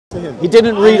He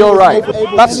didn't read all right.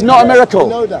 That's not a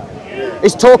miracle.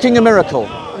 Is talking a miracle?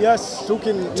 Yes,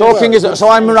 talking is, so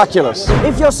I'm miraculous.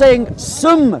 If you're saying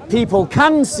some people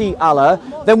can see Allah,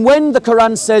 then when the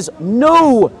Quran says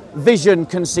no vision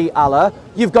can see Allah,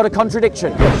 you've got a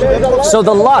contradiction. So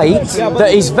the light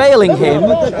that is veiling him,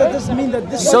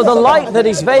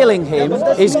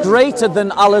 is greater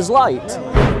than Allah's light.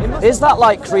 Is that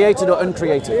light created or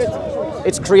uncreated?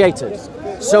 It's created.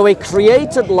 So a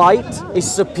created light is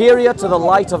superior to the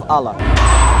light of Allah.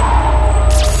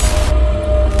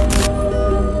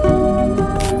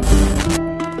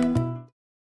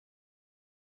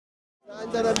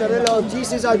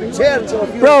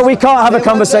 Bro, we can't have a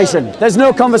conversation. There's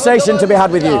no conversation to be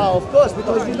had with you. Of course,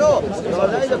 because you know.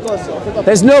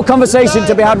 There's no conversation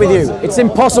to be had with you. It's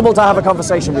impossible to have a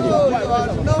conversation with you.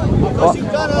 Because you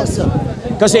can't answer.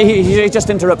 Because he just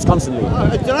interrupts constantly.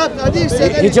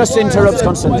 He just interrupts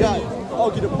constantly.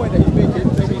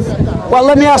 Well,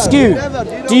 let me ask you,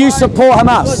 do you support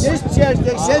Hamas? This church,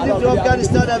 they send it to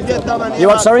Afghanistan and Vietnam and Iraq. You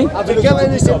what, sorry? To kill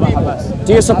innocent people.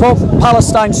 Do you support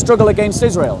Palestine's struggle against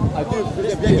Israel? I do.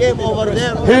 If they came over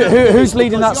there... Who's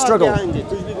leading that struggle?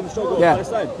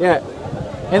 Yeah.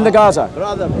 In the Gaza.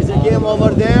 Brother, if they came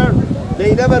over there,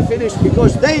 they never finished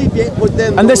because they put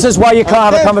them... And this is why you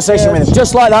can't have a conversation with him.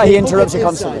 Just like that, he interrupts you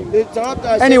constantly.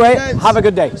 Anyway, have a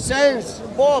good day. Saints,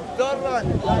 Bob,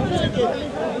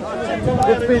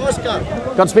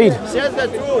 Godspeed. Said the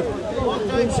truth. All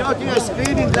time shouting and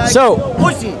screaming like So,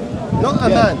 pussy, not a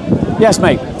man. Yes,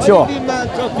 mate, sure. Only man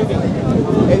talk to me.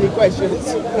 Any questions?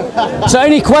 So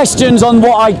any questions on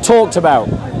what I talked about?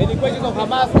 Any questions on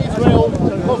Hamas, Israel,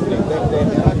 conflict?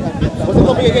 What's the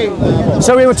topic again?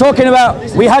 So we were talking about,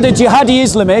 we had a jihadi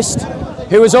Islamist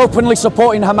who was openly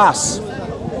supporting Hamas.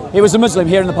 He was a Muslim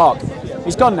here in the park.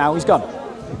 He's gone now, he's gone.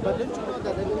 But don't you know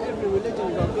that in every religion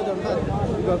you've got good and bad?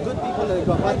 You've got good people and you've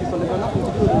got bad people. They've got nothing to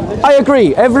do with religion. I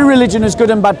agree. Every religion has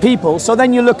good and bad people. So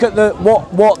then you look at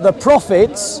what the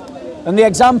prophets and the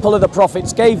example of the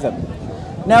prophets gave them.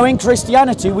 Now in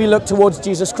Christianity we look towards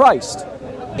Jesus Christ.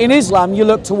 In Islam you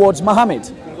look towards Muhammad.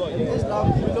 In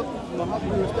Islam we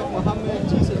respect Muhammad,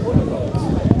 Jesus, all of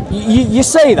them. You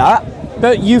say that,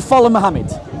 but you follow Muhammad.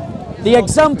 The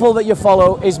example that you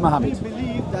follow is Muhammad. We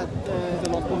believe that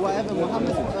whatever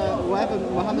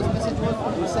Muhammad's message was,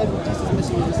 the same with Jesus'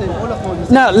 message was the same. All of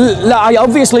them. No, I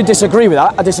obviously disagree with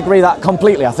that. I disagree with that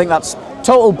completely. I think that's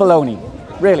total baloney,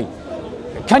 really.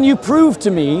 Can you prove to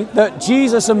me that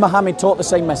Jesus and Muhammad taught the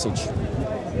same message?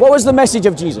 What was the message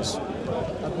of Jesus? I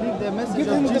believe their message Give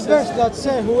him the verse that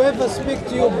says, whoever speaks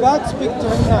to you bad, speak to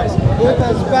him nice. Whoever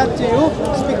is bad to you,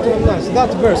 speak to him nice.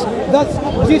 That verse. That's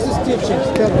Jesus' teachings.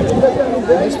 Tell me.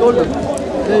 just told them.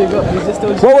 There you go. He just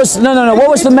told you. What was, no, what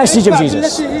was the message of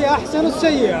Jesus?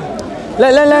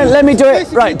 Let me do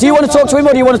it. Right, do you want to talk to him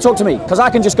or do you want to talk to me? Because I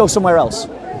can just go somewhere else.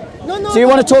 Do you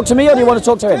want to talk to me or do you want to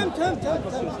talk to him?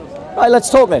 Right, let's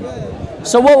talk then.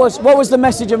 So what was the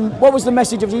message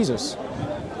of Jesus?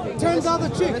 Turns out the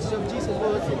trick. The message of Jesus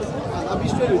was, I'll be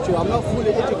straight with you, I'm not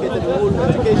fully educated in all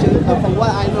education, but from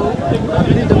what I know, I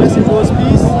believe the message was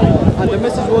peace, and the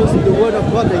message was the word of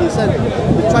God that he sent.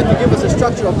 He tried to give us a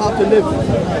structure of how to live,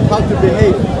 how to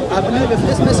behave. I believe if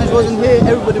this message wasn't here,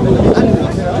 everybody would be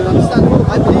animals. Do you understand?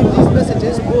 I believe these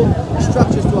messages brought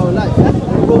structures to our life.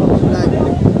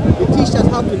 They teach us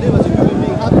how to live as a human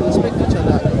being, how to respect each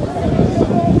other.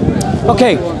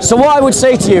 Okay, so what I would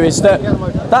say to you is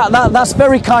that's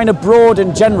very kind of broad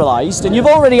and generalized, and you've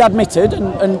already admitted,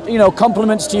 and you know,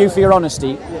 compliments to you for your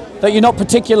honesty, that you're not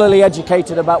particularly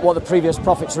educated about what the previous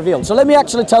prophets revealed. So let me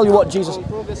actually tell you what Jesus,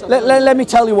 let me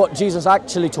tell you what Jesus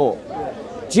actually taught.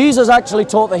 Jesus actually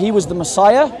taught that he was the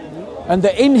Messiah, and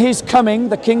that in his coming,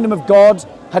 the kingdom of God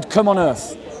had come on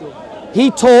earth. He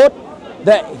taught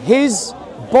that his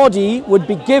body would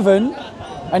be given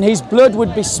and his blood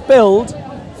would be spilled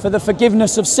for the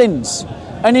forgiveness of sins.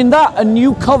 And in that, a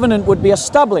new covenant would be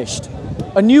established.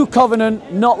 A new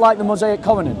covenant, not like the Mosaic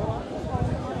covenant.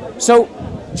 So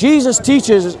Jesus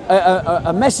teaches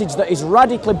a message that is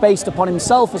radically based upon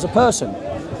himself as a person.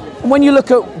 And when you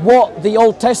look at what the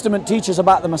Old Testament teaches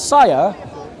about the Messiah,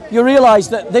 you realize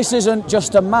that this isn't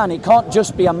just a man. It can't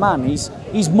just be a man.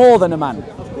 He's more than a man.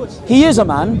 He is a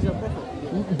man,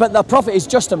 but the prophet is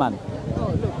just a man.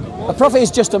 A prophet is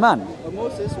just a man.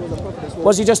 Moses was a prophet as well.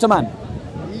 Was he just a man?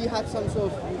 He had some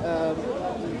sort of,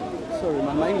 sorry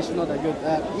man, my English is not that good.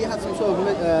 He had some sort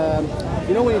of,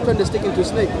 you know when you turn the stick into a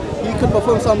snake, he could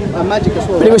perform some magic as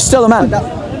well. But he was still a man.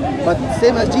 But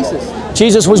same as Jesus.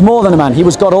 Jesus was more than a man, he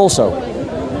was God also.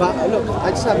 But look,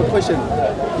 I just have a question.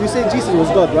 You say Jesus was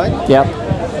God, right? Yeah.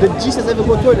 Did Jesus ever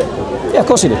go toilet? Yeah, of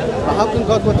course he did. But how can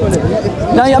God go to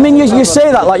it? No, I mean, you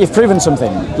say that like you've proven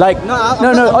something. Like,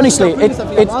 no, honestly,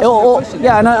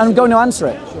 yeah, and I'm going to answer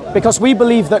it. Because we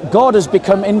believe that God has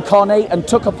become incarnate and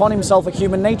took upon himself a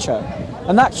human nature.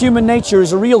 And that human nature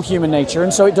is a real human nature,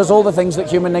 and so it does all the things that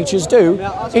human natures do,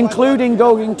 including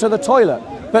going to the toilet.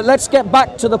 But let's get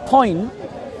back to the point,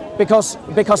 because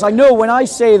I know when I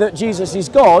say that Jesus is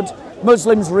God,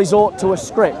 Muslims resort to a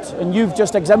script, and you've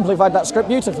just exemplified that script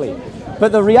beautifully.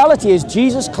 But the reality is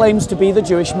Jesus claims to be the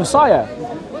Jewish Messiah.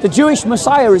 The Jewish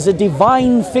Messiah is a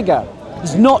divine figure.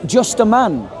 He's not just a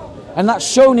man. And that's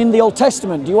shown in the Old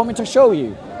Testament. Do you want me to show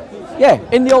you? Yeah,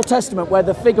 in the Old Testament where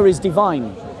the figure is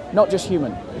divine, not just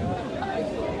human.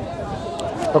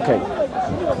 Okay.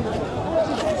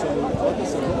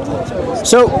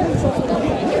 So,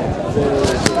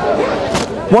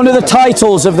 one of the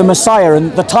titles of the Messiah,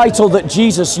 and the title that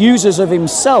Jesus uses of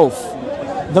himself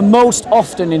the most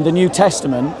often in the New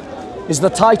Testament, is the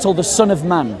title the Son of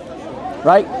Man.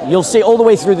 Right? You'll see all the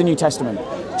way through the New Testament.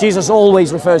 Jesus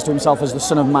always refers to himself as the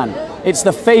Son of Man. It's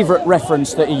the favorite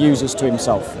reference that he uses to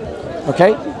himself.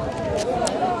 Okay?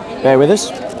 Bear with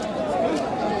us.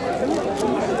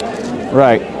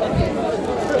 Right.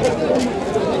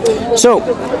 So,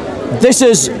 this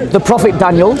is the prophet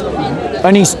Daniel,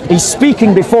 and he's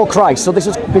speaking before Christ. So this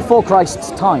is before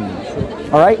Christ's time.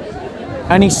 All right?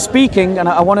 And he's speaking, and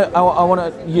I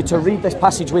want you to read this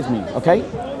passage with me, okay?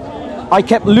 I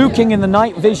kept looking in the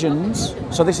night visions.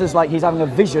 So this is like he's having a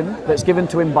vision that's given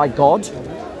to him by God.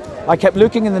 I kept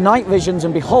looking in the night visions,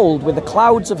 and behold, with the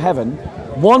clouds of heaven,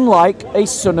 one like a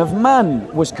son of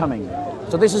man was coming.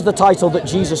 So this is the title that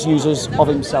Jesus uses of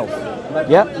himself.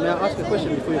 Yeah? May I ask a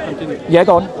question before you continue? Yeah,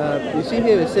 go on. You see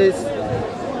here it says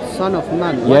Son of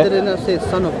Man. Why did it not say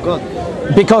Son of God?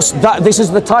 Because this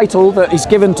is the title that is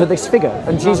given to this figure,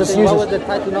 and Jesus uses. Why would the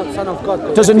title not Son of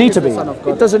God? Doesn't need to be.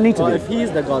 It doesn't need to be. If he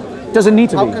is the God, doesn't need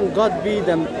to be. How can God be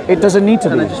them? It doesn't need to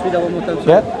be. Can I just read that one more time?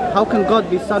 Yeah. How can God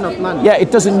be Son of Man? Yeah,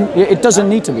 it doesn't. It doesn't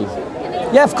need to be.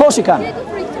 Yeah, of course you can.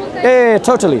 Yeah,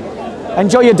 totally.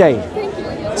 Enjoy your day.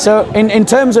 So, in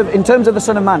terms of the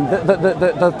Son of Man,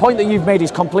 the point that you've made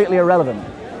is completely irrelevant,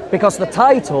 because the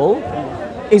title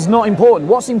is not important.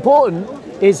 What's important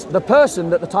is the person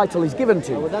that the title is given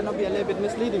to. Would that not be a little bit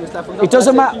misleading? It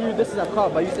doesn't matter. This is a car,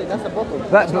 but you say that's a bottle.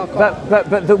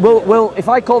 But if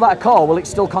I call that a car, will it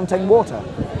still contain water?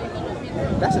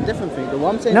 That's a different thing. The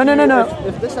one I'm saying. No.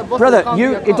 If this is a bottle, brother,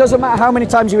 it doesn't matter how many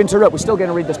times you interrupt. We're still going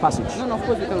to read this passage. No, of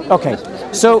course we can. Okay.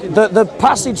 So the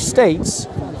passage states,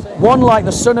 one like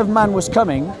the Son of Man was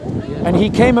coming, and he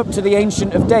came up to the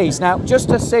Ancient of Days. Now, just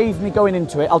to save me going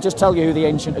into it, I'll just tell you who the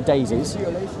Ancient of Days is.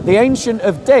 The Ancient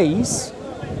of Days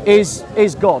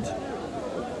is God.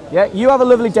 Yeah, you have a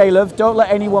lovely day, love. Don't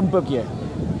let anyone bug you.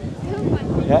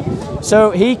 Yeah.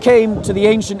 So he came to the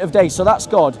Ancient of Days, so that's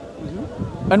God,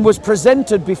 and was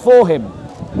presented before him.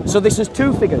 So this is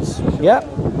two figures. Yeah.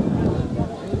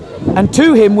 And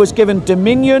to him was given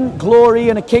dominion, glory,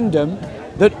 and a kingdom,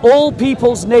 that all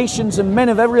peoples, nations, and men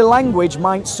of every language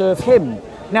might serve him.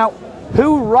 Now,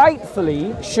 who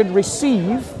rightfully should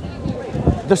receive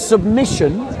the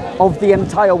submission of the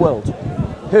entire world?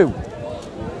 Who?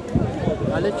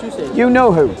 I'll let you say. You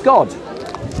know who? God.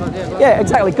 Yeah,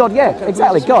 exactly. God. Yeah,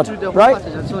 exactly. God. Right?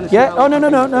 Yeah. Oh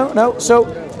no.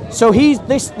 So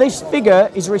this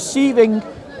figure is receiving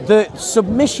the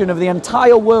submission of the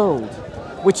entire world,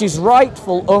 which is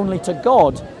rightful only to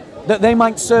God, that they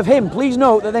might serve him. Please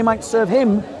note that they might serve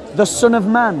him, the Son of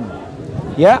Man.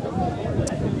 Yeah?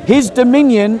 His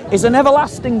dominion is an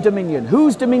everlasting dominion.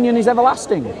 Whose dominion is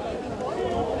everlasting?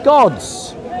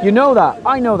 God's. You know that.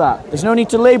 I know that. There's no need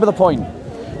to labour the point.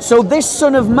 So this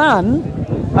Son of Man,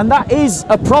 and that is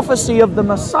a prophecy of the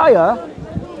Messiah,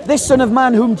 this Son of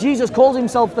Man, whom Jesus calls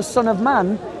himself the Son of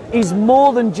Man, is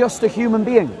more than just a human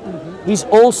being. He's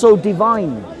also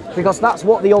divine, because that's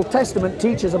what the Old Testament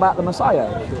teaches about the Messiah.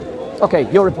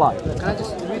 Okay, your reply. Can I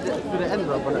just read it to the end,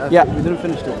 bro? Yeah. We didn't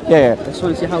finish it. Yeah. I just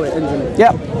want to see how it ends in it.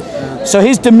 Yeah. So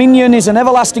his dominion is an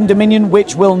everlasting dominion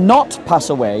which will not pass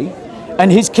away,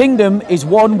 and his kingdom is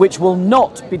one which will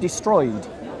not be destroyed.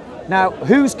 Now,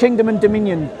 whose kingdom and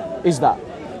dominion is that?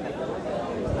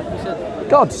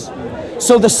 God's.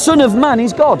 So the Son of Man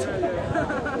is God.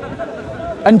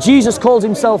 And Jesus calls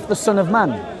himself the Son of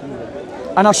Man.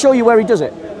 And I'll show you where he does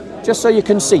it, just so you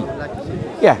can see.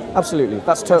 Yeah, absolutely.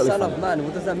 That's totally Son fine. of Man,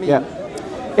 what does that mean? Yeah.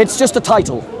 It's just a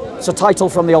title. It's a title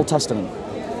from the Old Testament.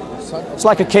 It's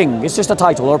like a king. It's just a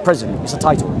title, or a president. It's a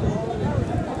title.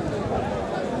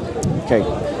 Okay.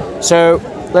 So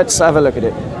let's have a look at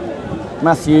it.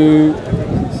 Matthew,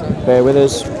 bear with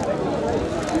us.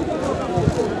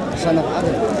 Son of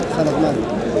Adam, Son of Man.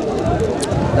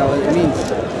 that what it means?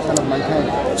 Son of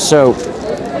mankind. So,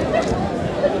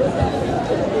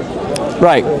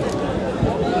 right.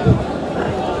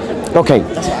 Okay,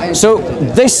 so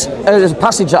this is a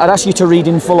passage that I'd ask you to read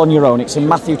in full on your own. It's in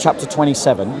Matthew chapter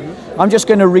 27. I'm just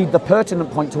going to read the pertinent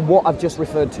point to what I've just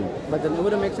referred to. But then it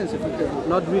wouldn't make sense if you could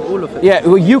not read all of it. Yeah,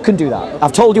 well, you can do that.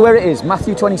 I've told you where it is,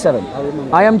 Matthew 27.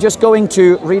 I am just going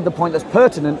to read the point that's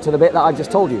pertinent to the bit that I've just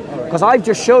told you. Because I've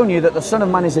just shown you that the Son of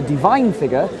Man is a divine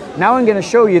figure. Now I'm going to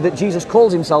show you that Jesus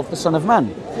calls himself the Son of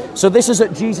Man. So this is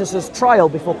at Jesus' trial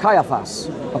before Caiaphas.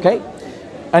 Okay?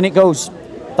 And it goes,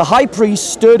 the high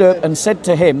priest stood up and said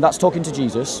to him, that's talking to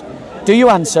Jesus, do you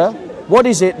answer? What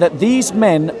is it that these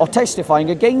men are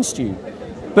testifying against you?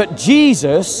 But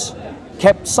Jesus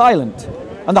kept silent.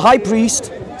 And the high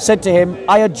priest said to him,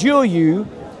 I adjure you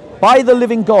by the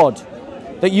living God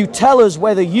that you tell us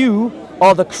whether you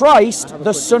are the Christ,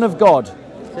 the Son of God.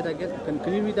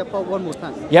 Can you read that part one more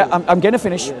time? Yeah, I'm going to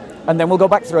finish and then we'll go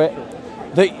back through it.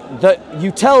 That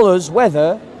you tell us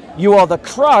whether you are the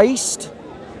Christ,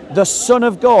 the Son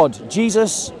of God.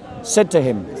 Jesus said to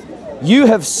him, you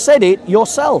have said it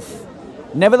yourself.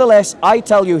 Nevertheless, I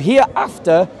tell you,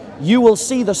 hereafter you will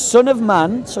see the Son of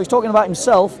Man, so he's talking about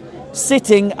himself,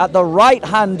 sitting at the right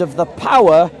hand of the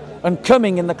power and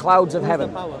coming in the clouds of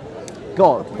heaven.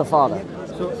 God, the Father.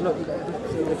 So,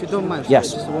 if you don't mind,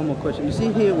 yes. Just one more question. You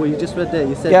see here where you just read there,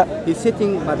 you said he's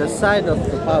sitting by the side of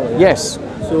the power. Yes.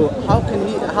 So how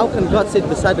can God sit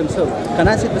beside himself? Can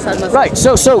I sit beside myself? Right.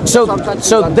 So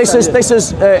this is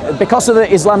because of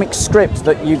the Islamic script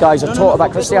that you guys are taught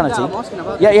about Christianity.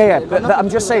 But I'm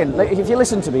just saying, if you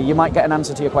listen to me, you might get an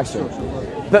answer to your question.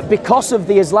 But because of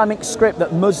the Islamic script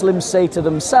that Muslims say to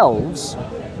themselves,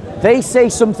 they say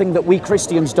something that we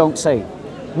Christians don't say.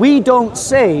 We don't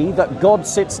say that God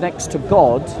sits next to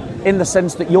God in the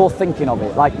sense that you're thinking of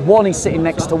it, like one is sitting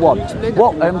next to one.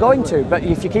 What I'm going to, but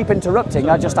if you keep interrupting,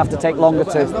 I just have to take longer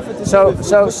to. So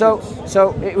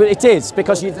it is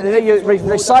because you're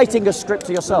reciting a script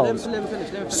to yourselves.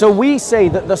 So we say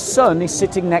that the Son is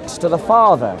sitting next to the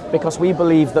Father because we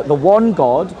believe that the one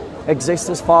God exists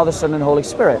as Father, Son, and Holy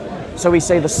Spirit. So we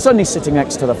say the Son is sitting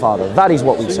next to the Father. That is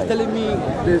what we say. So you're telling me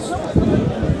this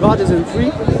God is in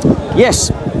three? Yes.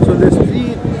 So there's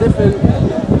three different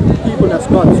people that's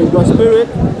God. So you've got Spirit,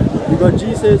 you've got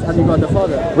Jesus, and you've got the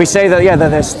Father. We say that, that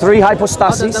there's three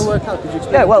hypostases. How does that work out? Could you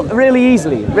explain? Yeah, well, really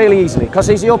easily. Because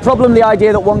is your problem the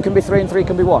idea that one can be three and three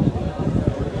can be one?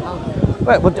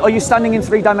 Well, are you standing in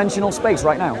three-dimensional space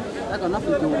right now? That got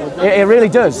nothing to do with that. It really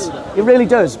does. It really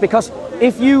does. Because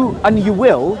if you, and you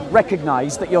will,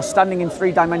 recognize that you're standing in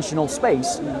three-dimensional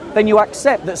space, then you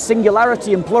accept that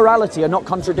singularity and plurality are not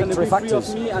contradictory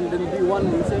factors. Can it be three of me and then be one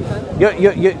at the same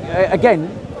time? Again,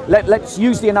 let's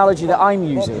use the analogy that I'm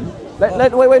using.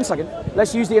 Wait a second.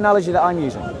 Let's use the analogy that I'm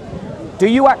using. Do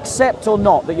you accept or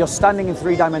not that you're standing in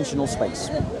three-dimensional space?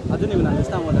 I don't even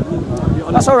understand what that means.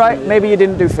 That's all right. Maybe you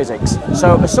didn't do physics.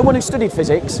 So, as someone who studied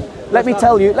physics, let me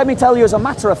tell you as a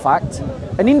matter of fact,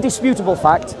 an indisputable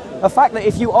fact, a fact that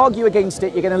if you argue against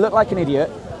it, you're going to look like an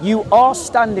idiot. You are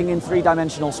standing in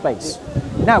three-dimensional space.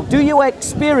 Now, do you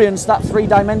experience that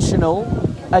three-dimensional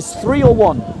as three or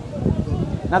one?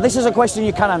 Now, this is a question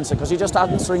you can answer because you're just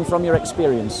answering from your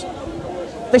experience.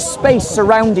 This space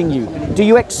surrounding you, do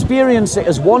you experience it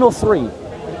as one or three?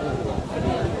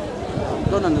 I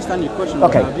don't understand your question.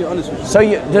 Okay. I'll be honest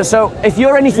with you. So if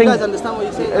you're anything, you guys understand what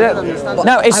you're saying? I don't understand.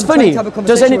 Now it's funny.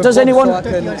 Does anyone? So I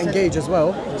can engage as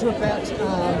well.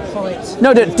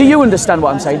 No. Do you understand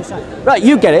what I'm saying? Right.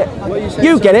 You get it.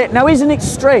 You get it. Now, isn't it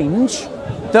strange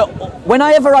that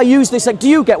whenever I use this, do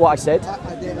you get what I said?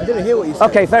 I didn't hear what you said.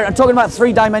 Okay, fair. I'm talking about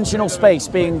three-dimensional space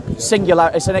being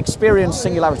singular. It's an experienced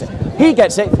singularity. He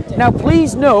gets it. Now,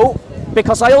 please note,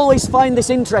 because I always find this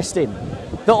interesting,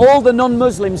 that all the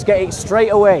non-Muslims get it straight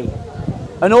away.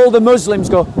 And all the Muslims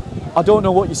go, I don't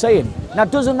know what you're saying. Now,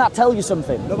 doesn't that tell you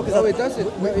something? No, because it doesn't.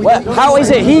 Well, how is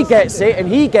it he gets it and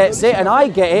he gets it and I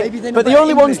get it, but the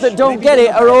only ones that don't get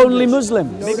it are only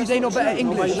Muslims? Maybe they know better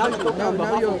English.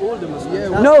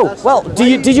 No. Well,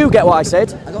 did you get what I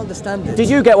said? I don't understand it. Did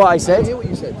you get what I said? I hear what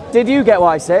you said. Did you get what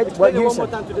I said? What you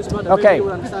said? Okay.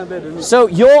 So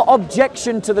your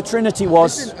objection to the Trinity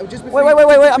was. Wait.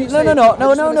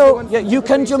 No. Yeah, you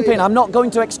can jump in. I'm not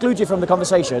going to exclude you from the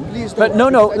conversation. But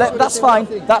no. That's fine.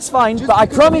 That's fine. But I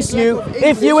promise you,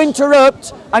 If you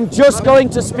interrupt, I'm just going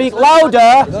to speak louder,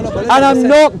 and I'm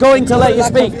not going to let you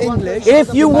speak.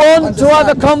 If you want to have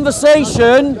a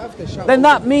conversation, then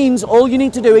that means all you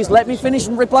need to do is let me finish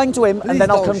replying to him, and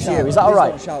then I'll come to you. Is that all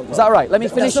right? Is that all right? Let me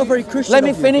finish. Let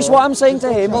me finish what I'm saying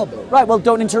to him. Right. Well,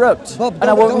 don't interrupt, and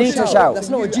I won't need to shout.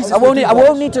 I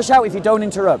won't need to shout if you don't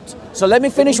interrupt. So let me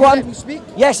finish what I'm...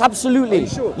 Yes, absolutely.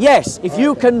 Yes, if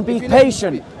you can be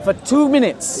patient for 2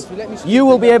 minutes, you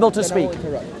will be able to speak.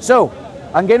 So,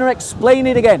 I'm going to explain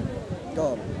it again.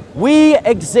 We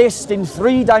exist in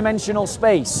three-dimensional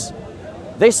space.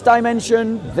 This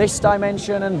dimension,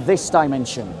 and this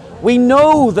dimension. We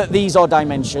know that these are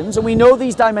dimensions, and we know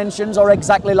these dimensions are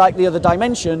exactly like the other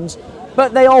dimensions,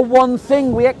 but they are one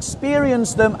thing. We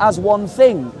experience them as one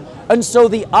thing. And so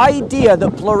the idea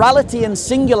that plurality and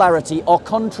singularity are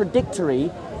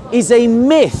contradictory is a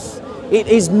myth. It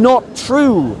is not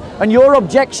true. And your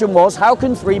objection was, how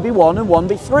can 3 be 1 and 1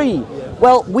 be 3?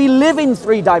 Well, we live in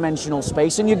three-dimensional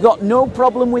space, and you've got no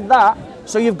problem with that.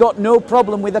 So you've got no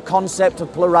problem with the concept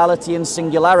of plurality and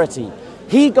singularity.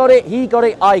 He got it,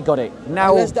 I got it.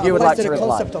 Now you would like to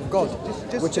reply. The concept of God,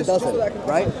 which it doesn't,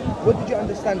 right? What did you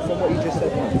understand from what you just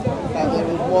said?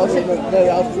 That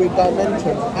there are 3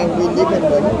 dimensions, and we live in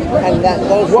them, and that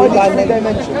those 3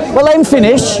 dimensions. Well, let him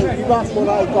finish. That's what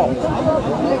I got.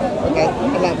 Okay,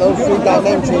 and that those 3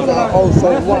 dimensions are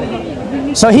also one.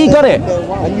 So he got it.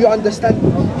 And you understand?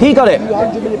 He got it.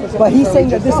 But he's saying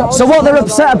that this. So what they're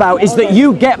upset about is that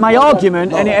you get my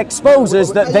argument, and it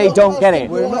exposes that they don't get it.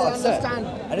 We're not upset.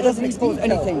 And it doesn't expose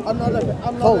anything.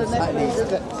 False, at least.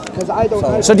 Because I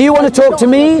don't. So do you want to talk to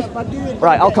me?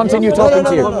 Right, I'll continue talking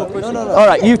to you. No. All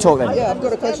right, you talk then. Yeah, I've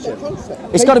got a question.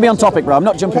 It's got to be on topic, bro. I'm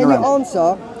not jumping Can around. you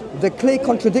answer the clear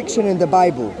contradiction in the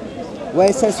Bible, where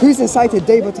it says, "Who's incited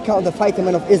David to count the fighting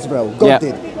men of Israel?" God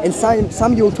did. In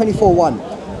Samuel 24:1.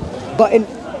 But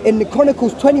in the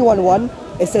Chronicles 21:1,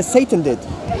 it says Satan did.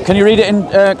 Can you read it in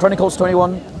Chronicles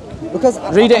 21? Because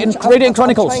read it in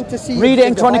Chronicles. Read it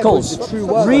in Chronicles.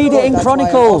 Read it in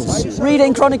Chronicles. Read it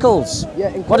in Chronicles.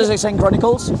 What does it say in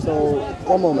Chronicles? So,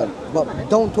 one moment. But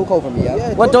don't talk over me,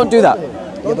 yeah? Well, don't do that.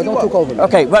 Yeah, but don't talk over me.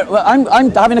 Okay, well,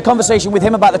 I'm having a conversation with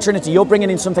him about the Trinity. You're bringing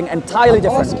in something entirely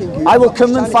different. I will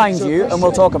come and find you, and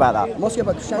we'll talk about that.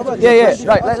 Yeah,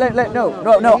 right.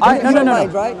 No.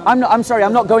 I'm sorry.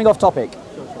 I'm not going off topic.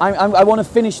 I want to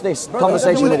finish this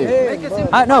conversation with you.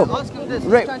 No.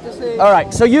 All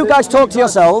right. So you guys talk to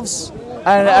yourselves,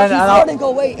 and I'll go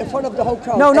wait in front of the whole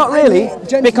crowd. No, not really.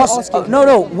 Because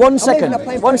no. 1 second.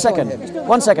 1 second.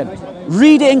 1 second.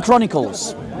 Read it in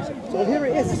Chronicles. So here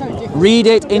it is. Read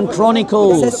it in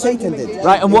Chronicles. It says Satan did.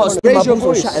 Right, and what's raise your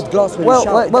voice?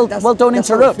 Well, don't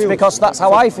interrupt, because that's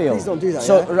how I feel. Please don't do that.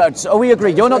 So, right, so we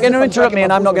agree. You're not going to interrupt me,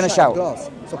 and I'm not going to shout.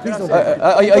 So please don't do that.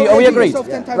 Are we agreed?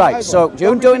 Right. So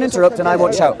you don't interrupt, and I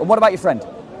won't shout. And what about your friend?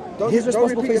 He's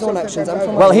responsible for his own actions.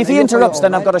 Well, if he interrupts,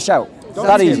 then I've got to shout.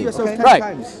 That easy.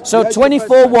 Right. So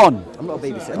 24:1. I'm not a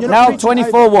babysitter. Now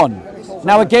 24:1.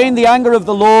 Now again, the anger of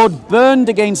the Lord burned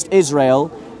against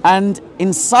Israel, and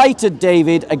incited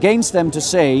David against them to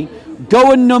say,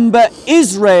 "Go and number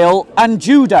Israel and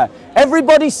Judah."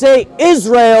 Everybody say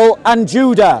Israel and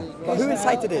Judah. But who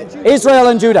incited it? Israel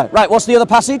and Judah. Right, what's the other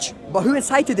passage? But who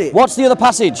incited it? What's the other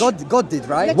passage? God did,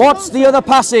 right? What's the other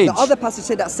passage? The other passage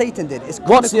said that Satan did. It's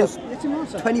What's the...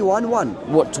 Chronicles 21:1.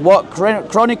 What?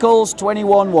 Chronicles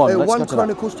 21:1. 1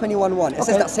 Chronicles 21:1. It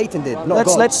says that Satan did, not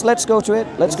God. Let's go to it.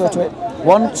 Let's go to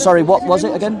it. Sorry, what was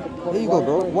it again? Here you go,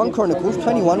 bro. 1 Chronicles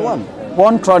 21:1.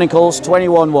 1 Chronicles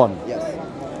 21:1. Yes.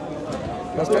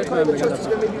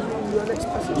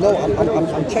 No,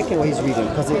 I'm checking what he's reading,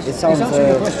 because it sounds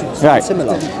right.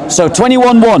 similar. So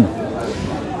 21:1.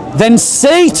 Then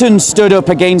Satan stood up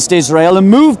against Israel and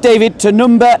moved David to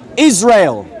number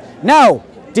Israel. Now,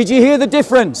 did you hear the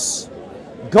difference?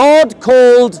 God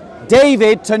called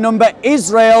David to number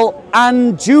Israel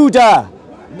and Judah.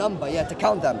 Number, yeah, to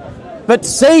count them. But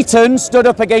Satan stood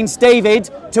up against David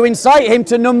to incite him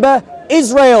to number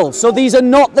Israel. So these are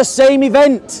not the same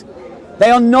event. They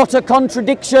are not a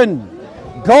contradiction.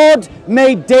 God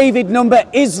made David number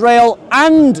Israel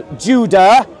and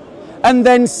Judah, and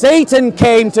then Satan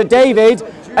came to David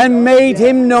and made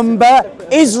him number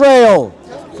Israel.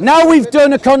 Now we've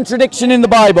done a contradiction in the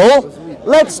Bible.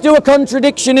 Let's do a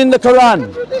contradiction in the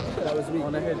Quran.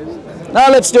 Now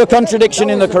let's do a contradiction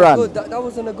in the Quran. That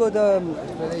wasn't a good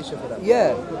explanation for that.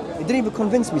 Yeah, it didn't even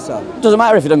convince me, sir. Doesn't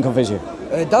matter if it doesn't convince you.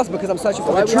 It does, because I'm searching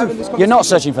for the truth. You're not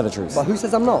searching for the truth. But who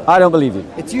says I'm not? I don't believe you.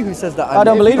 It's you who says that. I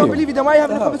don't believe You you. don't believe it, then why are you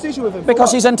having a conversation with him?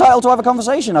 Because he's entitled to have a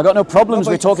conversation. I've got no problems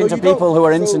with talking to people who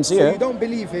are So insincere. you don't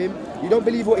believe him, you don't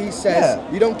believe what he says,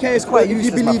 Yeah. you don't care if quite he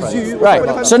useless, my believes friend. you.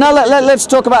 Right. So now let's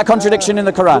talk about a contradiction in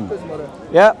the Quran.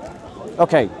 Yeah.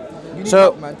 Okay.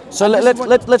 So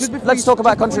let's talk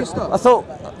about contradiction. I thought.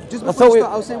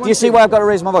 Do you see why I've got to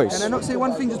raise my voice? Can I not say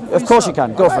one thing just before Of course you start?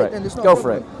 can. Go for Alright, then, it. it's not Go a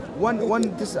for it.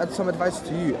 problem. This is some advice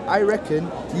to you. I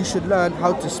reckon you should learn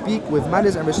how to speak with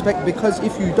manners and respect, because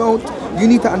if you don't, you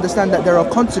need to understand that there are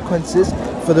consequences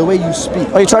for the way you speak.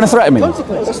 Are you trying to threaten me?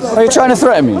 Are you trying to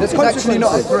threaten me? It's actually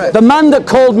not a threat. The man that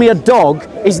called me a dog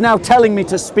is now telling me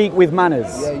to speak with manners.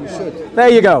 Yeah, you should. There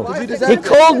you go. you deserve He it?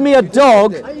 called me a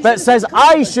dog that says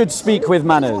I should speak with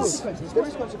manners.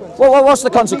 Well, what's the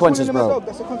consequences, bro?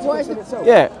 That's a consequence in itself.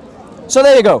 Yeah. So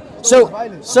there you go. So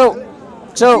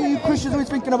You Christians always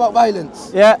thinking about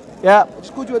violence. yeah. I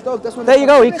just called you a dog. That's when There you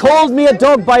go. He called me a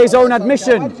dog by his own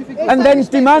admission, and then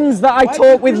demands that I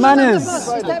talk with manners.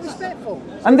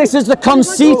 And this is the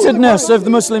conceitedness of the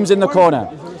Muslims in the corner.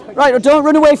 Right, don't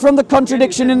run away from the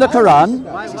contradiction in the Quran.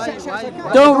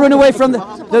 Don't run away from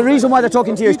the reason why they're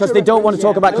talking to you is because they don't want to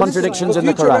talk about contradictions in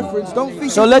the Quran.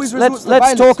 So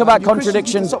let's talk about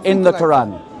contradictions in the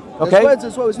Quran. Okay? Words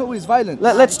as well. It's not always violent.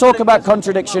 Let's talk about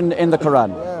contradiction in the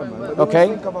Quran.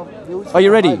 Okay? Are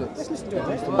you ready?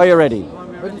 Are you ready?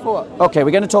 Ready for what? Okay,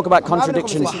 we're going to talk about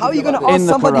contradictions How are you going to in ask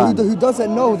the somebody Quran. who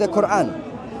doesn't know the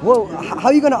Quran? Well, how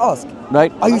are you going to ask?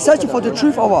 Right? Are you searching for the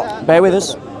truth or what? Bear with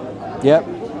us. Yeah,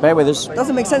 bear with us.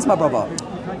 Doesn't make sense, my brother.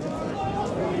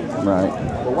 Right.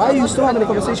 But why are you still having a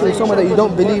conversation with someone that you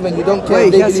don't believe and you don't care? Wait,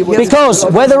 if they yes, believe what yes. Because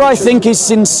whether I think is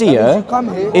sincere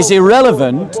is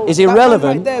irrelevant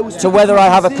to whether I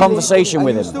have a conversation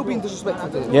with You're him. still being disrespectful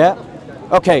to him. Yeah.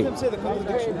 Okay.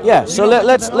 Yeah. So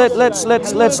let's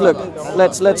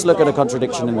look at a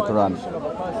contradiction in the Quran.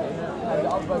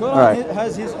 All right.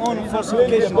 Has his own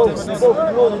falsification text.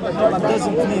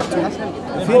 Doesn't need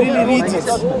to. If he really reads it.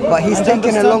 But he's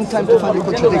taking a long time to find a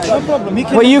contradiction. No problem. He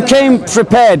can Well, you came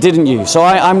prepared, didn't you? So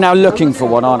I'm now looking for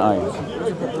one, aren't I?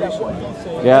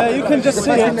 Yeah. You can just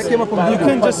say it. You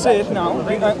can just say it now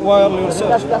while you're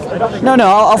searching. No,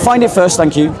 I'll find it first.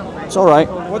 Thank you. It's all right.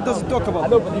 What does it talk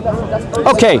about?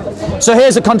 Okay. So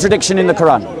here's a contradiction in the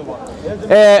Quran.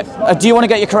 Do you want to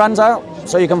get your Qurans out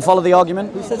so you can follow the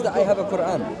argument? Who says that I have a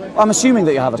Quran? I'm assuming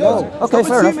that you have a Quran. Okay,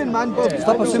 fair enough. Assuming, man, Bob.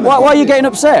 Stop assuming. Why are you getting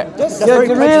upset? You're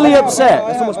really upset.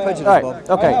 That's almost prejudice, Right, Bob.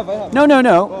 okay.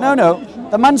 No.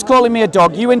 The man's calling me a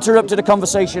dog. You interrupted a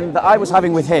conversation that I was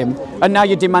having with him, and now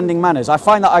you're demanding manners. I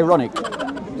find that ironic.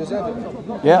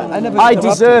 Yeah, I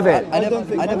deserve it. I never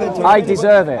interrupted. I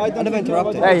deserve it. I never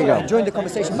interrupted. There you go. I joined the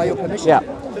conversation by your permission. Yeah.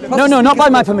 No, not by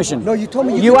my permission. No, you told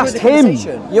me You could asked join the him.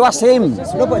 conversation. You asked him.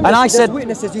 No, but And I there's said,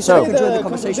 witnesses. You so. said you could join the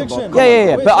conversation, Bob.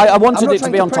 Yeah. But I wanted not it to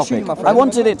trying be to on pressure you, topic. my friend. I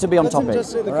wanted it to be on topic.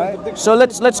 Just say the contradiction. So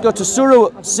let's go to Surah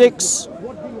 6,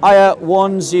 Ayah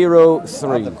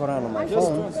 103. The Quran on my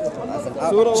phone as an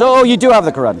app. So you do have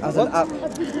the Quran? As an app.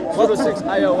 Surah 6,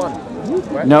 Ayah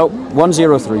 1. No,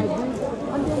 103.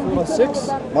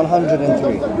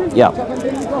 103. Yeah.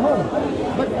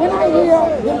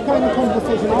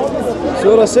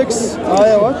 Surah 6,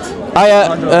 Ayah what?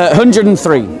 Ayah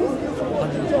 103.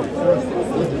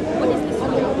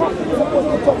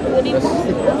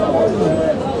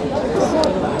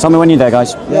 Tell me when you're there,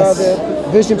 guys. Yes.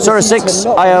 Surah 6,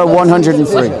 Ayah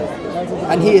 103.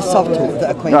 And he is subtle, the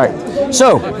acquainted. Right.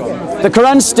 So, the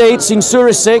Quran states in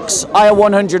Surah 6, Ayah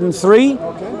 103,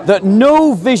 that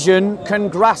no vision can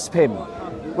grasp him.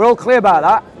 We're all clear about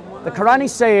that. The Quran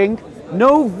is saying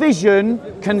no vision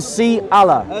can see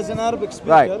Allah. As an Arabic speaker.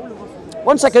 Right.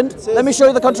 One second. Let me show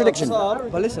you the contradiction.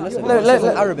 But listen. Let- It's let-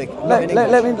 in Arabic, not in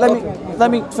English.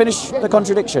 Let me finish the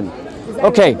contradiction.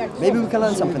 Okay. Maybe we can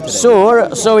learn something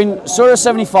today. So in Surah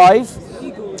 75,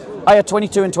 Ayah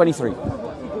 22 and 23.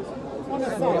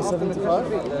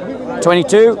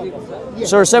 22,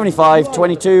 Surah 75,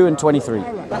 22 and 23.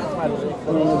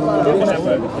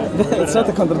 It's not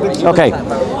a contradiction. Okay.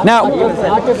 Now,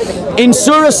 in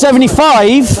Surah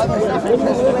 75,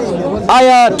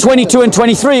 Ayah 22 and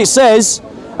 23, it says,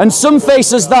 "And some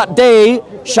faces that day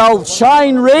shall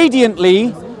shine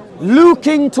radiantly,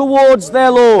 looking towards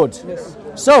their Lord."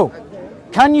 So,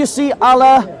 can you see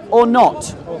Allah or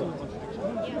not?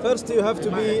 First, you have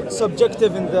to be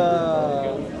subjective in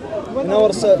our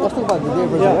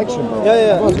Resurrection, bro. Yeah.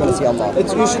 Everyone's gonna see Allah.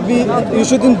 You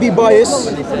shouldn't be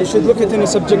biased. You should look at it in a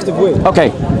subjective way. Okay.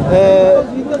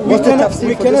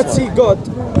 We cannot see God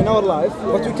in our life,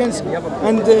 but we can see,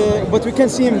 but we can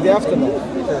see Him in the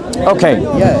afterlife. Okay.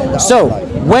 Yeah, So,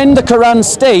 when the Quran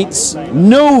states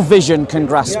no vision can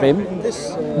grasp him,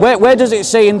 where does it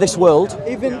say in this world?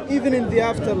 Even in the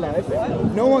afterlife,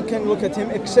 no one can look at him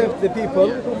except the people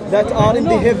that are in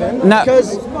the heaven. Now,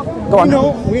 because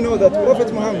we know that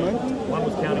Prophet Muhammad,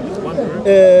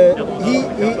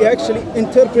 he actually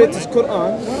interprets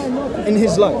Quran in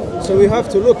his life. So we have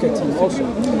to look at him also.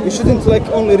 We shouldn't like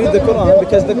only read the Quran,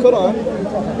 because the Quran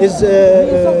is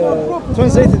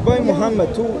translated by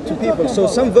Muhammad to people. So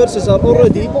some verses are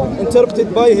already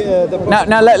interpreted by the Prophet.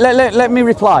 Now let me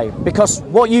reply, because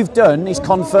what you've done is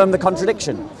confirm the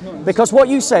contradiction. Because what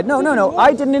you said, no,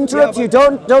 I didn't interrupt you.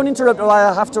 Don't interrupt, or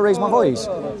I have to raise my voice.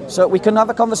 So we can have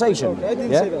a conversation. I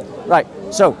didn't say that. Right.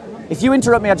 So if you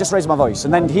interrupt me, I just raise my voice,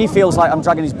 and then he feels like I'm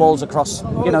dragging his balls across.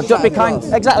 You know, don't be kind.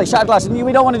 Exactly, shattered glass. And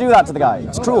we don't want to do that to the guy.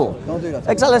 It's cruel. Don't do that.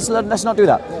 Exactly. Let's not do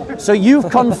that. So you've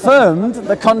confirmed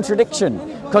the contradiction,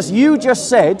 because you just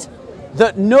said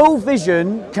that no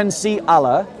vision can see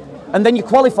Allah, and then you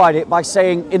qualified it by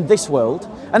saying in this world.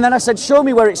 And then I said, show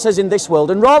me where it says in this world.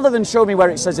 And rather than show me where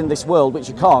it says in this world, which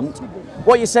you can't,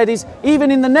 what you said is even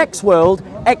in the next world,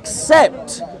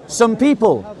 except some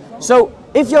people. So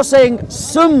if you're saying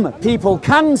some people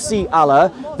can see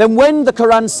Allah, then when the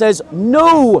Quran says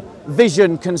no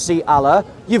vision can see Allah,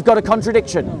 you've got a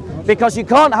contradiction. Because you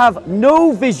can't have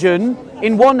no vision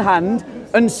in one hand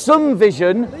and some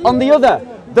vision on the other.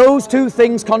 Those two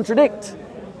things contradict.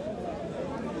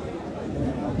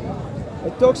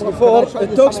 It talks before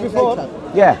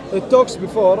Yeah. It talks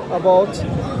before about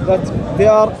that they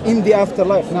are in the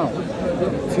afterlife now.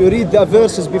 If you read the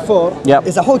verses before,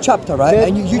 It's a whole chapter, right?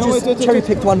 And you just cherry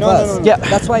picked one verse. Yeah.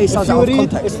 That's why it sounds out of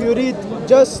context. If you read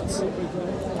just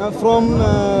from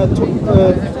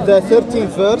the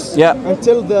 13th verse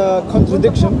until the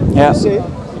contradiction, you say,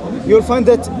 you'll find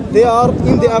that they are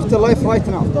in the afterlife right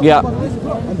now. Yeah.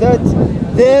 And that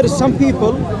there are some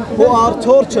people who are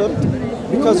tortured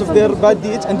because of their bad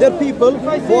deeds, and there are people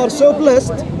who are so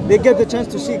blessed they get the chance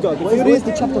to see God. If you read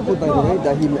the chapter called, by the way,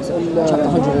 that he chapter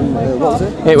 100 and what was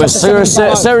it? It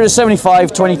was Surah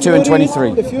 75, 22 and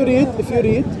 23. If you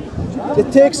read,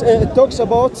 it talks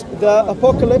about the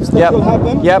apocalypse that will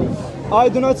happen. I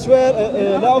do not swear,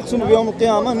 لا أقسم بيوم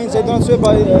القيامة means I do not swear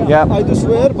by, I do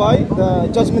swear by the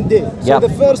judgment day. So the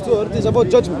first word is about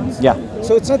judgment.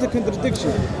 So it's not a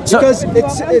contradiction, because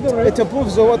it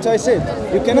approves of what I said.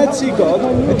 You cannot see God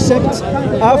except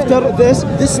after this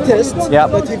test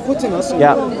that He put in us.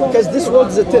 Because this world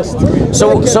is a test.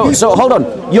 So hold on.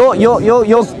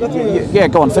 You're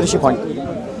go on. Finish your point.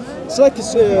 It's like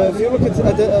if you look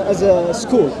at it as a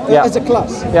school, as a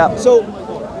class. So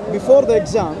before the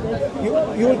exam,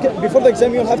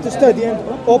 you'll have to study and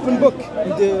open book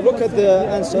and look at the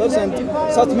answers and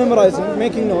start memorizing,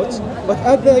 making notes. But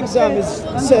at the exam is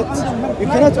set, you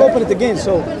cannot open it again.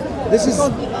 So this is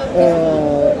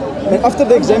and after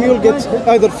the exam you'll get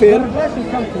either fail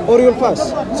or you'll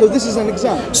pass. So this is an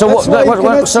exam. So that's why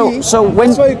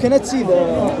you cannot see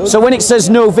the. So when it says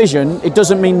no vision, it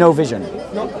doesn't mean no vision.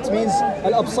 No, it means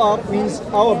al-absar means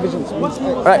our vision.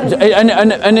 Right,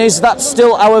 and is that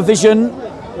still our vision?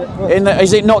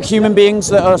 Is it not human beings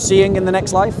that are seeing in the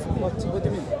next life? What do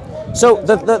you mean? So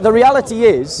the reality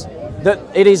is that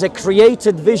it is a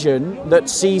created vision that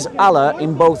sees Allah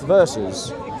in both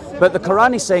verses. But the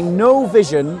Quran is saying no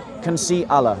vision can see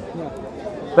Allah.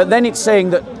 But then it's saying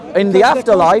that in the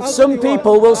afterlife, some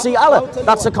people will see Allah.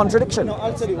 That's a contradiction. No,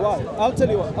 I'll tell you why. I'll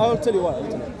tell you why.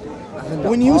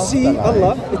 When you see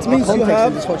Allah, it means you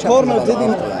have cornered it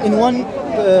in one.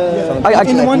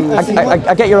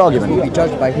 I get your argument.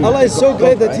 Allah is so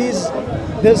great that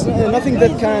there's nothing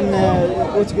that can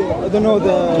I don't know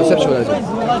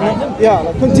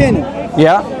contain him.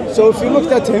 So if you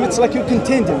looked at him, it's like you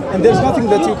contained him, and there's nothing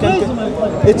that you can.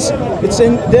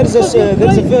 There's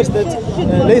a verse that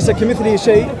ليس كمثله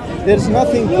شيء. There's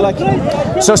nothing like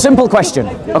him. So simple question.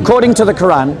 According to the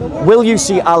Quran, will you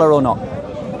see Allah or not?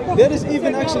 There is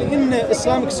even actually in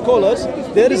Islamic scholars,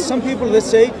 there is some people that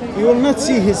say you will not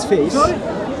see his face,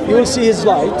 you will see his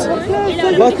light,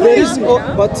 but there is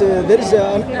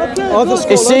other scholars.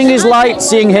 Is seeing his light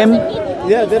seeing him?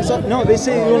 Yeah, they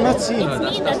say you will not see him.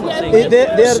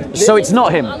 So it's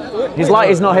not him. His light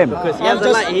is not him. Because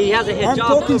he has a hijab. I'm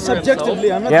talking subjectively.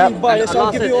 I'm not being biased.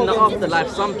 I'll give you all in the afterlife,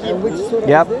 some people,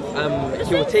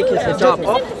 he will take his hijab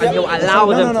off and he'll allow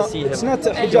them to see him. It's not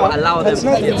hijab. Allow them to see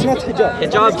him. It's not hijab.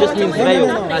 Hijab just means veil.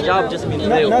 Hijab just means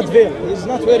veil. Not veil. He's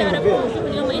not wearing a veil.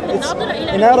 It's,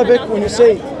 in Arabic, when you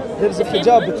say there's a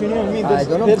hijab between you and me,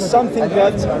 there's something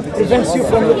that prevents you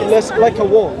from looking like a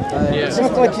wall. It's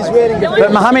not like he's wearing a veil.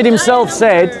 But Muhammad himself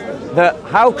said that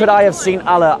how could I have seen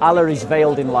Allah? Allah is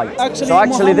veiled in light. So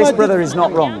actually this brother is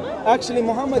not wrong. Actually,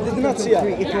 Muhammad did not see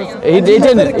Allah. He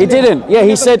didn't. Yeah,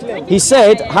 he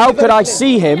said, how could I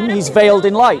see him? He's veiled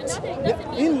in light.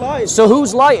 In light. So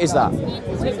whose light is that?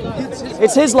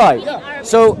 It's his light.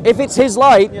 So if it's his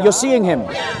light, you're seeing him.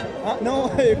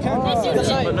 No, you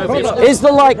can't. Is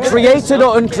the light created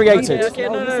or uncreated? Okay,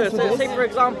 no. So say for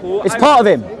example, It's part of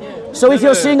him. So if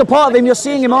you're seeing a part of him, you're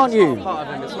seeing him, aren't you?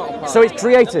 So it's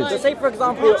created. So say for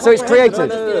example. So it's created.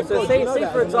 No. So say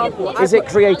for example. Is it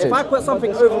created? If I put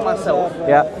something over myself,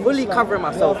 fully covering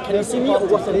myself, can you see me or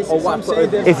what I put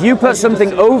over? If you put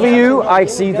something over you, I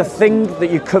see the thing that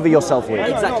you cover yourself with.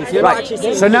 Exactly. So you're not actually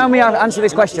seeing So now me answer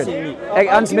this question.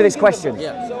 Answer me this question.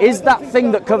 Is that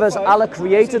thing that covers Allah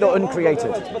created or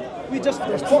uncreated? We just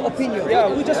opinion.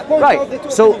 Yeah, we just point out the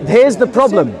two So here's the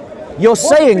problem. You're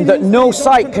saying that no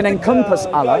sight can encompass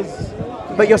Allah,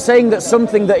 but you're saying that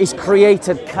something that is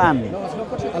created can.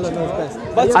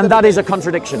 And that is a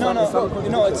contradiction. No,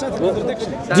 it's not a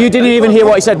contradiction. You didn't even hear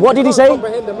what he said. What did he say?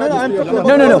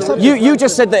 No. You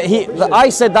just said that I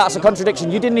said that's a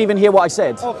contradiction. You didn't even hear what I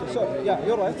said. Okay, sorry. Yeah,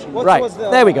 you're right. What Right. was the-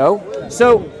 There we go.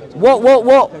 So what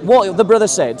the brother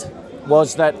said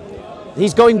was that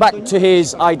he's going back to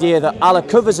his idea that Allah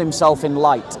covers himself in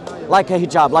light, like a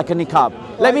hijab, like a niqab.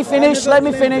 Let me finish.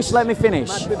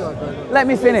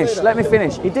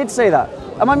 He did say that.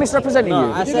 Am I misrepresenting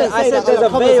you? I said there's a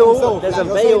veil. There's a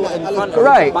veil in front of it.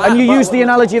 Right, But and you used the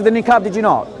analogy of the niqab, did you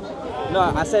not? No,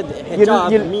 I said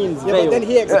hijab means veil. Then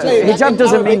he explained. Hijab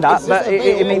doesn't mean that, but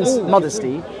it means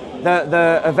modesty.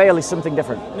 The veil is something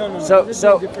different.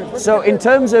 So in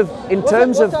terms of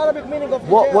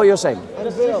what you're saying.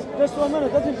 Just 1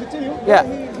 minute, let him continue. Yeah.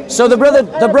 So the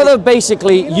brother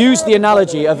basically used the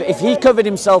analogy of if he covered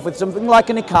himself with something like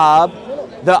a niqab,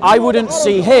 that I wouldn't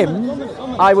see him,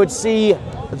 I would see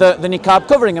the niqab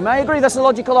covering him. I agree, that's a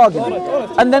logical argument.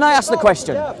 And then I asked the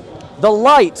question, the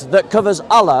light that covers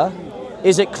Allah,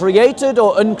 is it created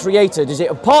or uncreated? Is it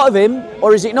a part of him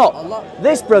or is it not?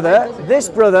 This brother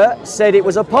said it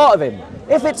was a part of him.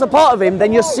 If it's a part of him,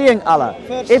 then you're seeing Allah.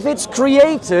 If it's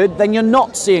created, then you're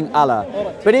not seeing Allah.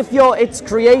 But if it's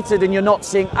created and you're not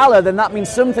seeing Allah, then that means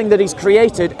something that is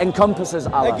created encompasses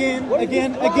Allah. Again.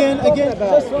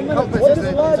 Just 1 minute.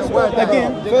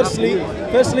 Again,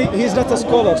 firstly, he's not a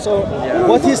scholar. So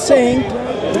what he's saying,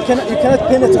 you cannot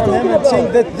pin it to him and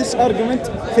saying that this argument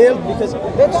failed because.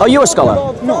 Are you a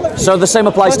scholar? No. So the same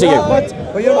applies to you. But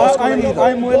you're not a scholar either.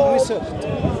 I'm well researched.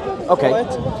 Okay.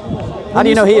 Right? How do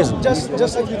you know he isn't? Just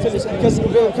let me tell you,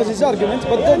 because his argument,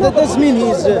 but that does mean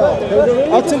he's.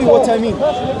 I'll tell you what I mean.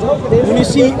 When you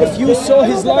see, if you saw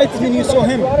his light, then you saw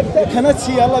him. You cannot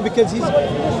see Allah because he's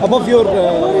above your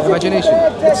Imagination.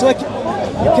 It's like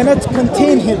you cannot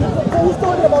contain him.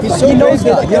 He's so He knows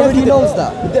great that. He already knows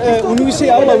that. When we say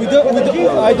Allah,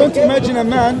 I don't imagine a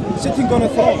man sitting on a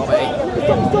throne.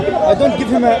 I don't give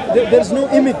him there's no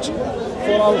image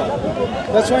for Allah.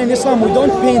 That's why in Islam we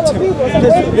don't paint him.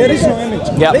 There is no image.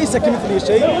 ليس كمثله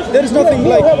شيء. There is nothing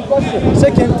like.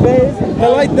 Second, the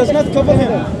light does not cover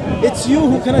him. It's you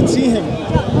who cannot see him.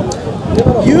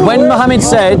 When Muhammad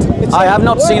said, I have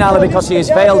not seen Allah because he is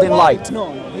veiled in light.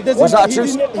 No, he doesn't. Was that he true?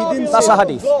 didn't That's say a that.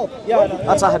 hadith. Yeah,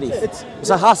 That's a hadith. It's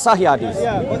a Sahih hadith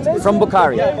but from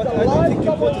Bukhari. but I don't think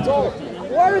you quoted correctly.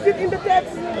 Where is it in the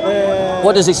text?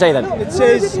 What does he say then? It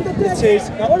says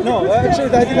no. Actually,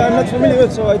 the hadith I'm not familiar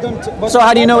with, so I don't. But So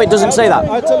how do you know it doesn't say that?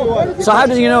 I'll tell you why. So how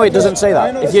do you know it doesn't say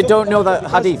that if you don't know the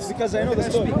hadith? Because I know the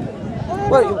story.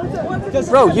 Well,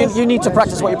 bro, you need to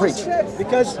practice what you preach.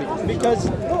 Because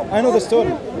I know the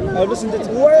story. I've listened to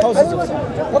thousands of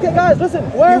times. Okay, guys, listen.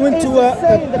 He went to a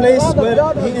place where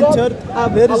he entered.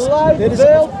 There is a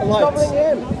light.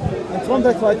 And from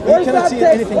that light, he cannot see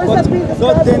anything. But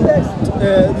God then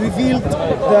revealed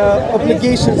the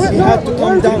obligations he had to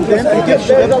come down then and give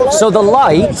to them. So the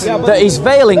light that is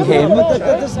veiling him, But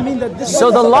that doesn't mean that this. so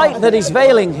the light that is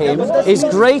veiling him is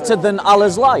greater than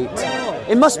Allah's light.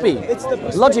 It must be,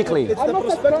 logically. It's the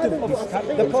perspective of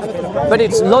the Prophet Muhammad. But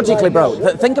it's logically, bro.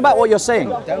 Think about what you're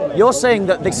saying. You're saying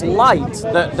that this light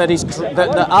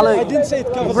that Allah. I didn't say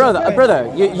it covers.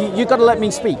 Brother, you got to let me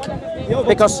speak,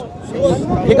 because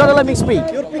you got to let me speak.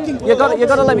 You got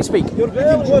to let me speak. You're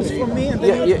picking words from me and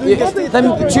then you're doing a statement.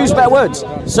 Then choose better words.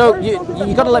 So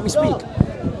you got to let me speak.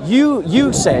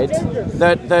 You said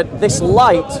that this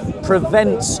light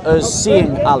prevents us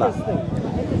seeing Allah.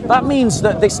 That means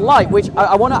that this light, which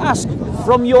I want to ask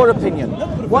from your opinion,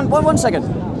 one second,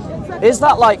 is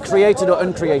that light created or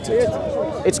uncreated?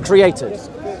 It's created.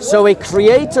 So a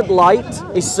created light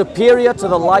is superior to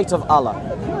the light of Allah.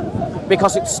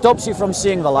 because it stops you from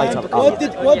seeing the light of Allah.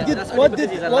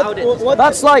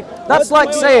 That's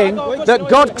like saying that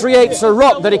God creates a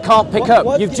rock that he can't pick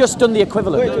up. You've just done the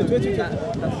equivalent.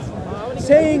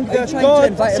 Saying that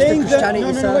God, saying that,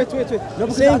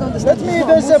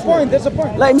 there's a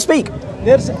point. Let him speak.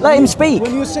 Let him speak.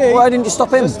 When you say, why didn't you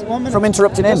stop him from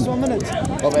interrupting him? Just 1 minute.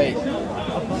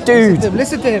 Dude.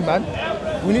 Listen to him, man.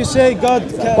 When you say God...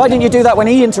 Why didn't you do that when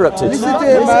he interrupted? Listen to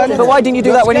him, man. But why didn't you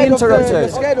do that when he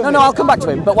interrupted? No, I'll come back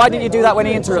to him. But why didn't you do that when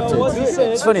he interrupted?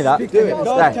 It's funny that.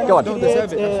 There, go on.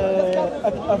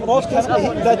 A rock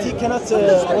that he cannot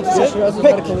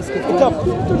pick up.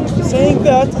 Saying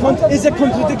that is a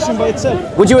contradiction by itself.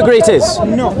 Would you agree it is?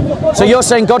 No. So you're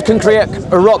saying God can create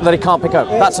a rock that he can't pick up?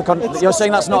 That's you're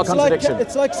saying that's not a contradiction?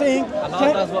 It's like saying,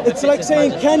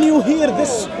 can you hear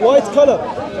this white color?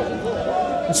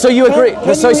 So you agree?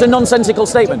 So it's a nonsensical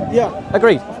statement? Yeah.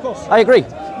 Agreed. Of course. I agree.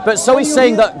 But so he's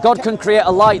saying that God can create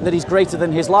a light that is greater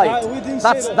than his light.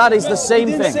 That is the same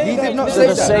thing. He did not say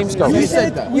that. The same scope. You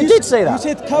said that. You did say that.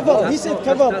 You said cover. He said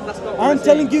cover. I'm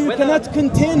telling you, you cannot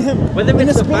contain him in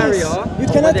a space. You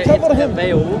cannot cover him.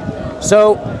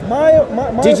 So,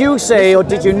 did you say or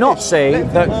did you not say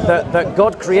that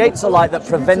God creates a light that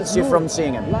prevents you from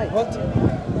seeing him? What?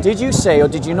 Did you say or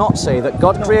did you not say that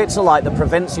God creates a light that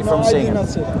prevents you from seeing him? I did not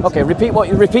say that. Okay,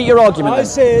 repeat your argument then,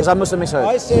 because I must have misheard.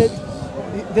 I said,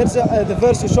 there's the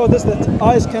verse you showed us that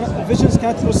visions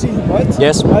can't foresee him, right?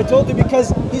 Yes. I told you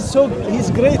because he's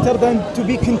greater than to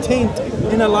be contained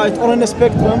in a light or in a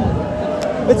spectrum.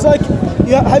 It's like,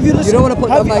 have you? You don't want to put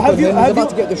that mic on him. He's about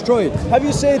to get destroyed. Have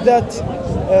you said that?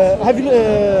 Have you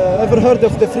ever heard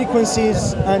of the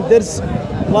frequencies and there's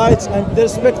lights and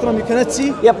there's spectrum you cannot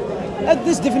see? Yep. At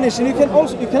this definition, you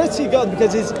cannot see God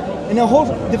because he's in a whole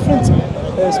different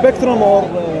spectrum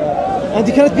and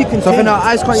he cannot be contained. So for now,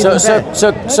 eyes can't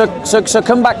even So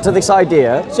come back to this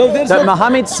idea that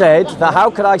Muhammad said that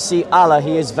how could I see Allah?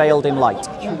 He is veiled in light.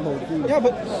 Yeah,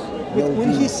 but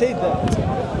when he said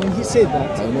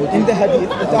that in the hadith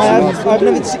that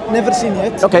I've never seen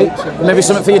yet. Okay, maybe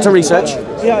something for you to research.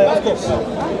 Yeah, of course.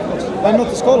 I'm not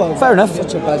a scholar. Fair enough.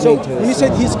 So when you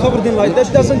said he's covered in light,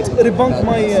 that doesn't debunk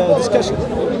my discussion.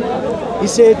 He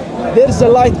said there's a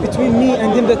light between me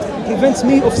and him that prevents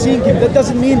me of seeing him. That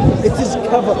doesn't mean it is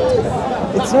covered.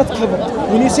 It's not covered.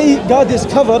 When you say God is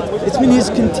covered, it means he's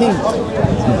contained.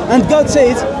 And God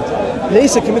says,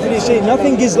 "Laysa kamithlihi shay."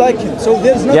 Nothing is like him. So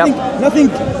there's nothing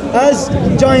as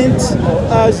giant,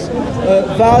 as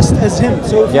vast as him.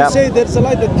 So if you say there's a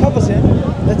light that covers him,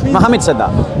 that means Muhammad said that.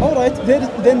 All right,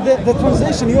 then the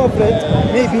translation you have read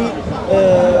may be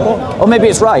wrong. Or maybe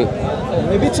it's right.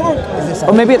 Maybe it's wrong.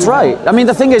 Or maybe it's right. I mean,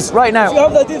 the thing is, right now. If you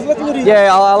have that, let me read. Yeah,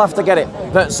 I'll have to get it.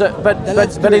 But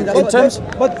in terms.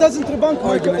 But doesn't debunk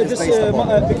my because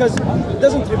it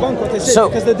doesn't debunk what I said.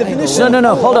 Because the definition.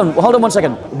 No. Hold on 1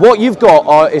 second. What you've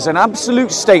got is an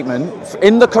absolute statement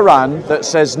in the Quran that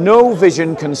says no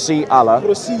vision can see Allah.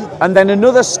 Proceed. And then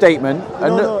another statement.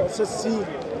 No, it says see.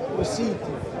 Proceed.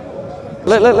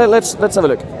 Let's have a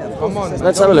look. Come on.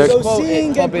 Let's have a look. So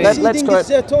seeing and proceeding is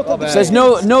a total. It says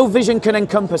no vision can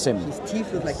encompass him. His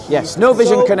teeth look like Yes, no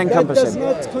vision can encompass that does him.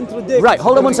 not contradict. Right,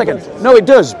 hold on 1 second. No, it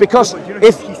does, because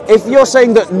if you're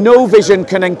saying that no vision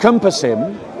can encompass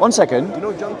him, 1 second,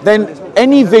 then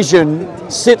any vision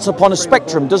sits upon a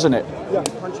spectrum, doesn't it? Yeah.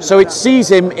 So it sees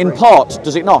him in part,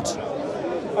 does it not?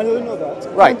 I don't know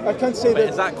that. Right. I can't say that.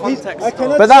 Is that context?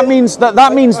 But that means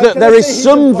that there is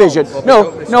some vision.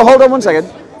 No, hold on 1 second.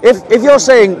 If you're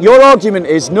saying your argument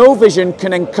is no vision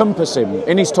can encompass him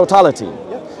in his totality,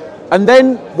 and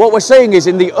then what we're saying is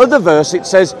in the other verse it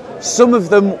says some of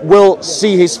them will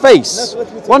see his face.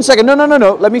 1 second,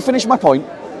 no. Let me finish my point.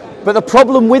 But the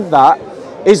problem with that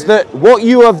is that what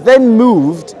you have then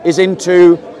moved is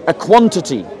into a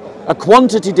quantity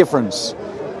difference.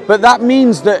 But that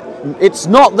means that it's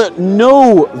not that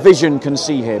no vision can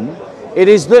see him, it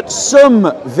is that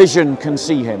some vision can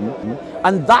see him.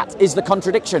 And that is the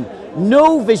contradiction.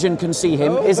 No vision can see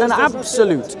him is an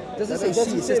absolute. Does it say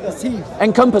see? It says perceive.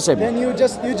 Encompass him. Then you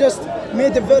just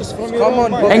made a verse from your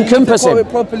own mind. Encompass him.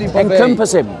 Properly,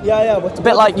 Encompass him. Yeah. But A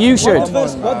bit like you should.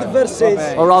 What the verse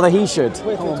says. Or rather he should.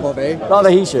 Come on, Bobby. Rather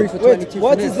he should. Wait,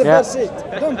 what is the verse say?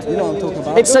 Don't. You know what I'm talking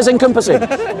about. It says encompass him.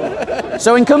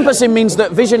 So encompass him means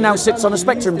that vision now sits on a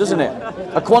spectrum, doesn't it?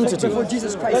 A quantity. Before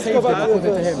Jesus Christ saved him, according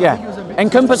to him. Yeah.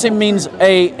 Encompass him means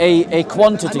a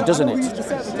quantity, doesn't it?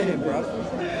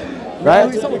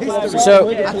 Right? So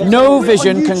no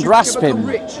vision can grasp him.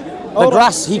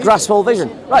 He grasps all vision.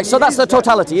 Right, so that's the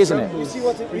totality, isn't it? You see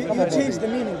what you changed the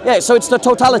meaning. Yeah, so it's the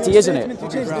totality, isn't it? You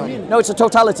changed the meaning. No, it's a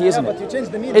totality, isn't But you it?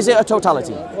 changed the meaning. Is it a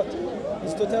totality? What?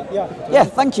 It's Yeah,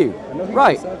 thank you.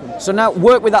 Right. So now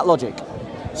work with that logic.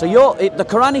 So the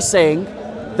Quran is saying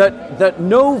that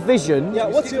no vision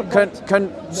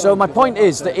can. So my point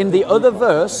is that in the other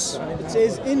verse, it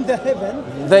says in the heaven.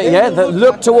 That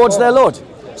look towards their Lord.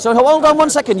 So hold on one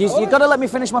second. You got to let me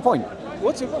finish my point.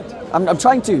 What's your point? I'm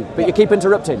trying to, but you keep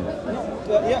interrupting.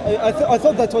 I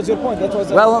thought that was your point. That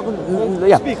was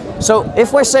yeah. Speak. So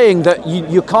if we're saying that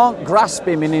you can't grasp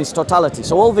him in his totality,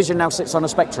 so all vision now sits on a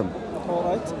spectrum. All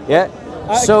right. Yeah.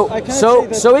 So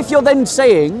if you're then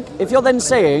saying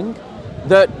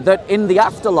that in the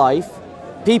afterlife,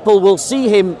 people will see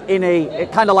him in a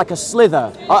kind of like a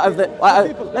slither out of the.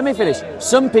 Let me finish.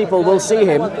 Some people will see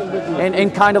him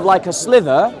in kind of like a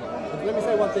slither.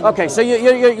 Okay, so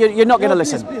you're not going to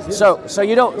listen. Please. So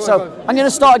you don't. So I'm going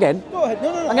to start again. Go ahead.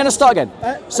 No. I'm going to start again.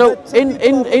 So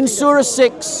in Surah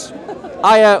 6,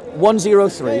 Ayah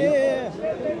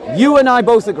 103, you and I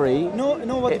both agree.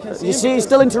 Nobody can see. You see, he's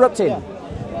still interrupting. Yeah.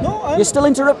 No, you're still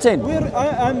interrupting.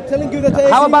 I'm telling you that.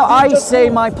 How about I say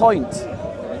my point?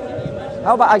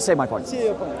 How about I say my point? Say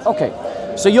your point. Okay,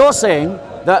 so you're saying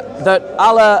that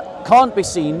Allah can't be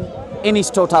seen in his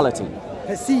totality.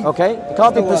 Perceived. Okay, it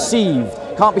can't be perceived,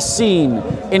 can't be seen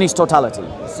in his totality.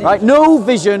 Right? No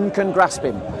vision can grasp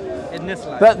him. In this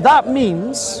life. But that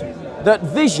means that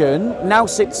vision now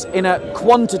sits in a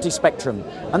quantity spectrum,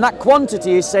 and that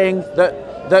quantity is saying that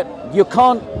you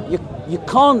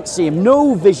can't see him.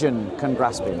 No vision can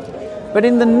grasp him. But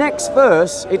in the next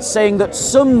verse, it's saying that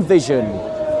some vision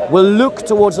will look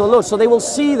towards the Lord, so they will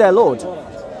see their Lord.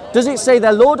 Does it say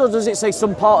their Lord, or does it say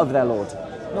some part of their Lord?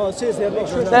 No, it says their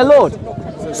Lord.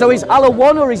 So is Allah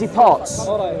one, or is he parts?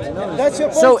 All right. That's your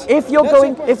point. So if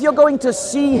you're going to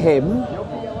see him,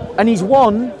 and he's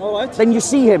one, then you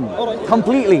see him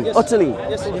completely, utterly,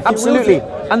 absolutely,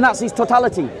 and that's his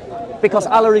totality, because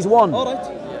Allah is one. All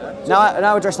right.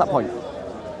 Now address that point.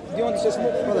 Do you want to say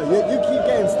something? You keep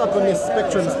getting stuck on this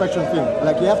spectrum thing.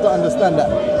 Like, you have to understand that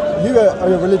you are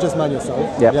a religious man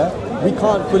yourself. Yeah. We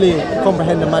can't fully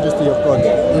comprehend the majesty of God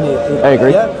in it. I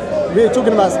agree. Yeah. We're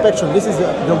talking about spectrum. This is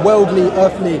the worldly,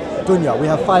 earthly dunya. We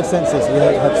have 5 senses. We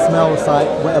have smell, sight,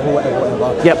 whatever.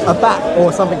 Yep. A bat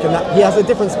or something he has a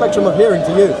different spectrum of hearing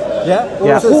to you.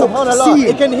 Yeah. So subhanallah,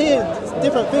 it can hear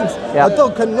different things. Yeah. A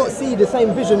dog cannot see the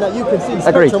same vision that you can see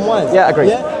spectrum-wise. Yeah, agree.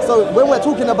 Yeah. So when we're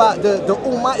talking about the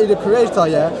Almighty, the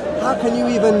Creator, how can you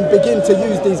even begin to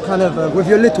use these kind of with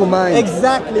your little mind?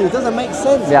 Exactly. It doesn't make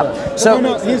sense. Yeah. So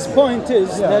his point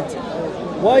is that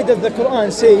why does the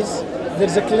Quran says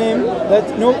there's a claim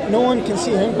that no one can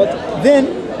see him, but then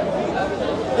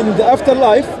in the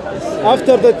afterlife,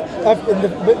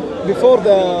 before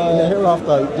the in the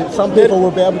hereafter, some people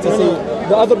will be able to see.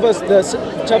 The other verse,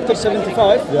 chapter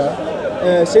 75,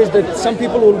 says that some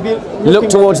people will be look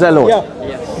towards their Lord. Yeah.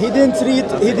 He didn't read.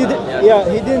 He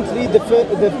didn't read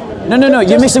the. No.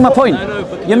 You're missing my point.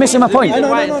 You're missing my point.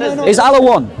 No. Is Allah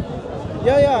one?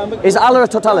 Yeah. Is Allah a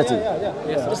totality?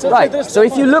 Yes. Right. So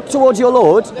if you look towards your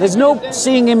Lord, there's no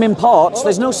seeing him in parts.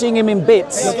 There's no seeing him in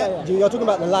bits. You're talking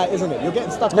about the light, isn't it? You're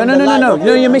getting stuck. No.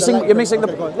 You're missing the.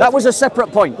 That was a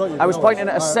separate point. I was pointing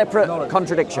at a seperate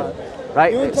contradiction.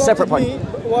 Right. Separate point.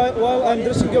 While I'm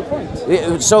addressing your point.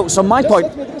 So my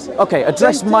point. Okay.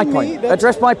 Address my point.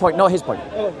 Address my point, not his point.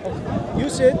 You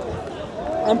said.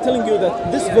 I'm telling you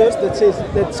that this verse that says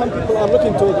that some people are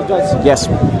looking toward the gods. Yes.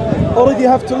 Already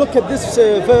have to look at this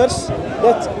verse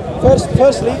that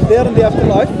firstly they are in the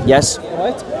afterlife. Yes.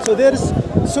 Right. So there is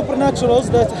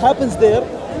supernaturals that happens there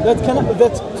that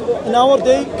in our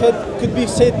day could be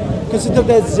considered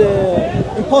as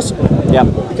impossible. Yeah.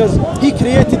 Because he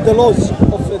created the laws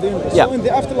of the universe. Yeah. So in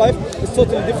the afterlife it's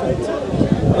totally different.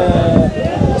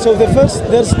 So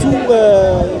there's two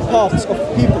parts of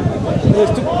people.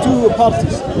 There's two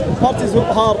parties. Parties who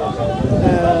are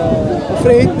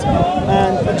afraid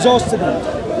and exhausted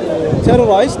and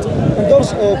terrorized, and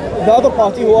those the other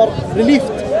party who are relieved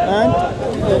and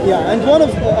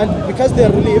because they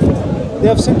are relieved, they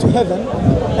have sent to heaven,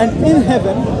 and in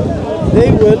heaven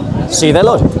they will see their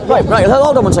Lord. Right.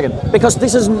 Hold on one second, because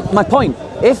this is my point.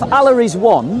 If Allah is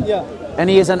one, and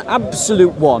He is an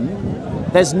absolute one,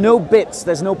 there's no bits,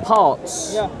 there's no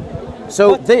parts. Yeah.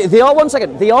 So one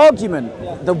second. The argument,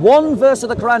 the one verse of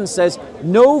the Quran says,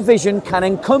 no vision can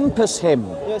encompass him.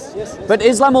 Yes. But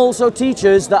Islam also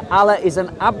teaches that Allah is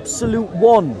an absolute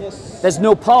one. Yes. There's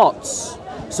no parts.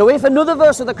 So if another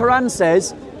verse of the Quran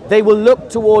says they will look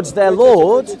towards their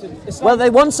Lord. Well,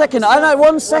 one second.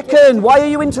 One second. Why are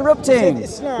you interrupting?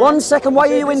 1 second. Why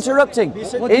are you interrupting?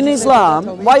 In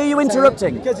Islam, why are you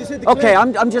interrupting? Okay,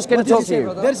 I'm just going to talk to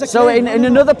you. So in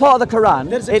another part of the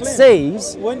Quran, it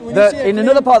says that in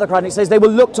another part of the Quran, it says they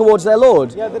will look towards their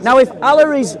Lord. Now, if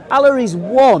Allah is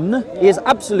one, He is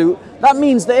absolute. That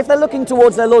means that if they're looking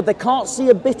towards their Lord, they can't see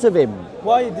a bit of Him.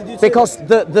 Why did you say because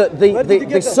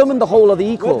the sum and the whole are the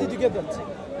equal. Where did you get that?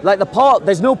 Like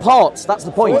there's no parts, that's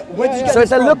the point. So if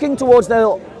they're looking towards their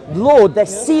Lord, they're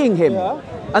seeing Him.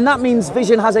 And that means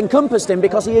vision has encompassed Him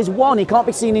because He is one, He can't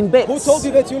be seen in bits. Who told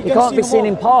you that He can't be seen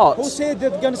in parts. Who said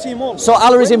that you're going to see more? So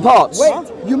Allah is in parts. Wait,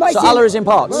 you might so Allah is in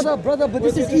parts. Brother, but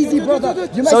this is easy, brother.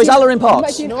 So is Allah in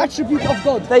parts? You might see an attribute of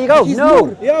God. There you go.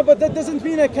 No. Yeah, but that doesn't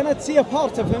mean I cannot see a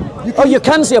part of Him. You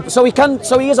can see so He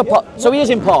is a part. So He is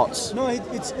in parts. No,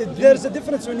 there's a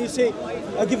difference when you say,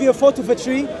 I'll give you a photo of a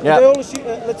tree, and they only see,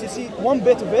 let you see one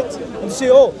bit of it, and you say,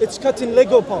 oh, it's cut in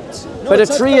Lego parts. No, but a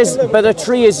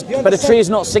tree is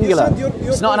not singular.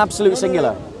 It's not an absolute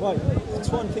singular. Why? It's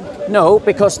one thing. No,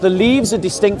 because the leaves are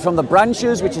distinct from the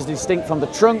branches, which is distinct from the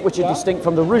trunk, which is distinct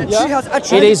from the roots.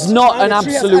 It is not an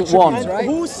absolute one. And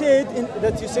who said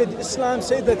that you said Islam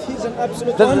said that He's an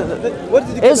absolute one? Where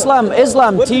did you get Islam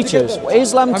teaches.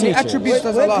 Islam teaches. Attributes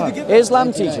does Allah have?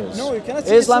 Islam teaches. No, you cannot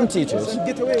say Islam teaches.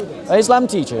 Get away with it. Islam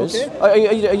teaches. Are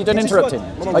you done interrupting?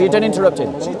 Are you done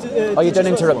interrupting? Are you done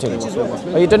interrupting?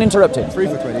 Are you done interrupting? 3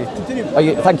 for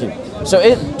 20. Thank you. So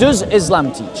does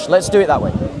Islam teach? Let's do it that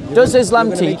way. Does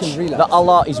Islam teach that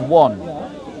Allah is one?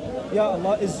 Yeah,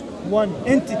 Allah is one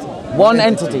entity. One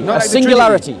entity, a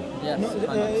singularity.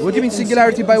 What do you mean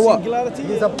singularity by what? Singularity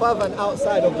He's above and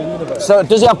outside of the universe. So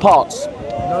does He have parts?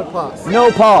 No parts.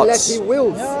 No parts. Unless He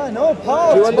wills. Yeah, no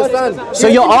parts. Do you understand? So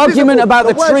your argument about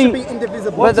the tree, should be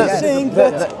indivisible. but the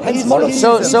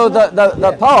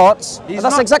parts.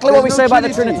 That's exactly what we say about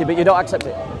the Trinity, but you don't accept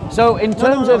it. So in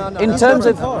terms of,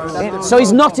 so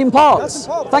He's not in parts.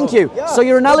 Thank you. So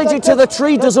your analogy to the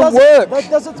tree doesn't work.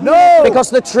 No, because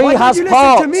the tree has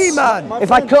parts. To me, man.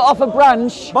 If I cut off a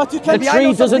branch, the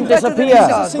tree doesn't disappear.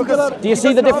 Do you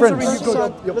see the difference?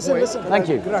 Listen. Thank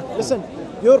you. Listen.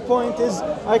 Your point is,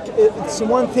 it's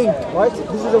one thing, right?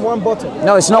 This is a one bottle.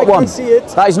 No, it's not one. I can see it.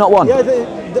 That is not one. Yeah,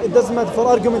 it doesn't matter. For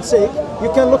argument's sake,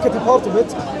 you can look at a part of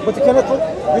it, but you cannot.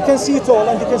 You can see it all,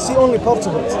 and you can see only parts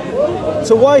of it.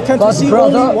 So why can't you see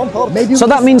only one part? So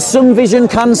that means some vision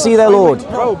can see their Lord.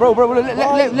 Bro,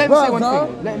 let me say one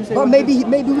thing. Let him say but maybe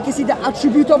we can see the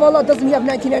attribute of Allah. Doesn't He have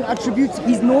 99 attributes?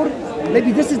 He's Nur.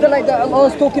 Maybe this is the light that Allah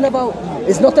is talking about.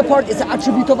 It's not a part, it's an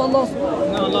attribute of Allah.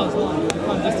 No, Allah's one.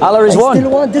 Allah is one.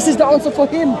 Still one. This is the answer for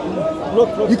Him.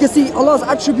 Look. You can see Allah's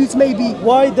attributes maybe.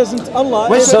 Why doesn't Allah...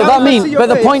 So that means, but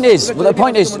the point is,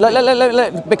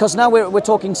 because now we're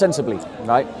talking sensibly,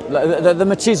 right? The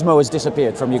machismo has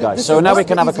disappeared from you guys. So now we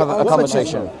can have a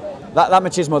conversation. That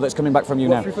machismo that's coming back from you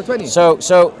now.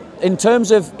 So in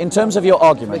terms of your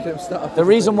argument, the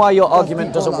reason why your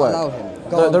argument doesn't work,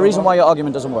 the reason why your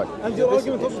argument doesn't work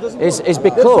is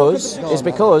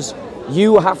because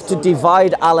you have to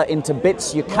divide Allah into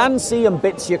bits you can see and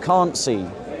bits you can't see.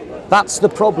 That's the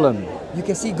problem. You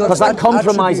can see God's because that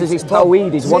compromises His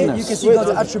Tawhid, His oneness. You can see God's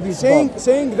attributes.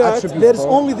 Saying that there's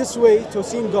only this way to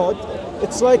see God,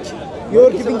 it's like you're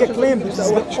giving a claim that this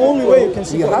is the only way you can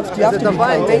see God. You have to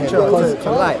divine nature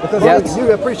to light. Because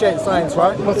you appreciate science,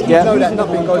 right? Because you know that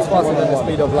nothing goes faster than the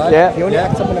speed of light. Can you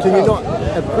not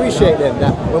appreciate then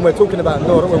that when we're talking about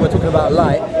nur, when we're talking about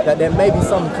light, that there may be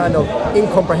some kind of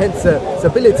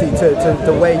incomprehensibility to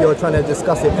the way you're trying to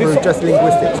discuss it through just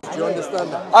linguistics? Do you understand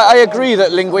that? I agree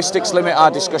that linguistics limit our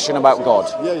discussion about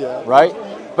God. Right?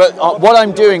 But what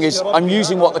I'm doing is I'm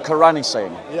using what the Quran is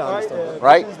saying.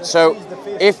 Right? So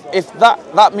if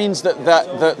that means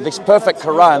that this perfect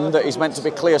Quran that is meant to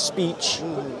be clear speech,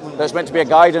 that's meant to be a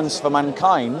guidance for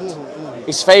mankind,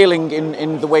 is failing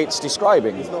in the way it's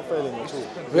describing. It's not failing at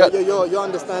all. Your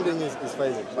understanding is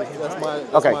failing.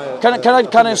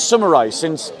 Can I summarise?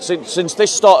 Since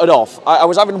this started off, I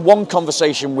was having one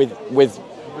conversation with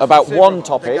about one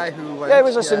topic. He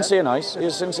was a sincere guy.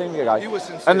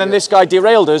 And then this guy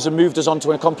derailed us and moved us on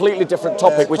to a completely different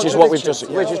topic, which is what we've just,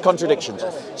 which is contradictions.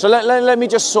 So let me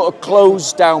just sort of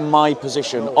close down my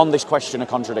position on this question of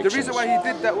contradictions. The reason why he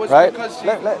did that was because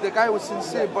the guy was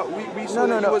sincere, but we saw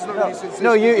that he was not really sincere.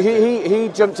 No, he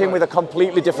jumped in with a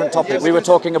completely different topic. We were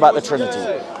talking about the Trinity.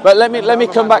 But let me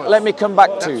come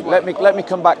back to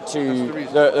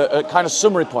the kind of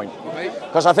summary point,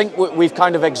 because I think we've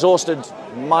kind of exhausted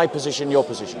my position, your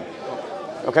position.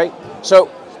 Okay? So,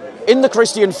 in the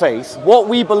Christian faith, what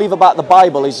we believe about the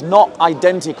Bible is not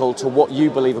identical to what you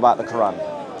believe about the Quran.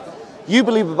 You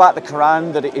believe about the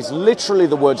Quran that it is literally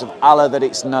the words of Allah, that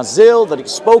it's Nazil, that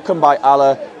it's spoken by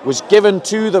Allah, was given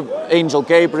to the angel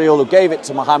Gabriel, who gave it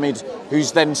to Muhammad,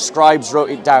 whose then scribes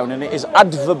wrote it down, and it is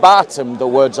ad verbatim the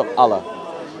words of Allah.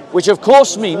 Which of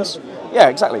course means, yeah,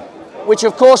 exactly. Which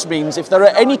of course means if there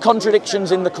are any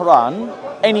contradictions in the Quran,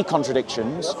 any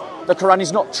contradictions, the Quran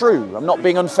is not true. I'm not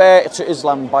being unfair to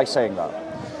Islam by saying that.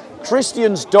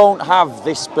 Christians don't have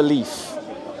this belief.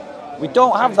 We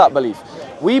don't have that belief.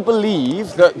 We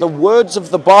believe that the words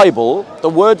of the Bible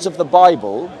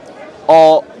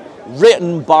are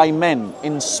written by men,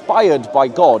 inspired by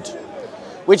God,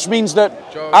 which means that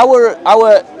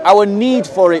our need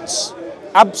for its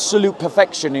absolute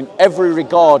perfection in every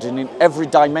regard and in every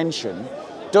dimension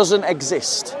doesn't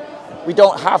exist. We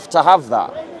don't have to have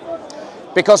that.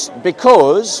 Because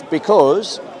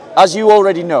as you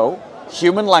already know,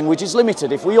 human language is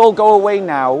limited. If we all go away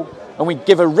now and we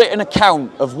give a written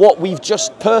account of what we've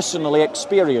just personally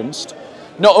experienced,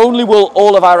 not only will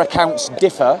all of our accounts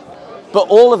differ, but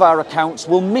all of our accounts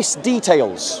will miss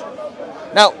details.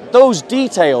 Now, those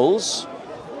details,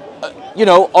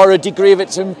 are a degree of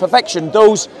its imperfection.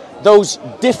 Those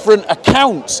different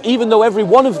accounts, even though every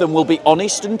one of them will be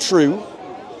honest and true,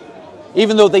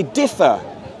 even though they differ,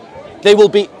 they will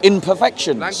be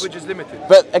imperfections. Language is limited.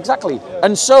 But exactly.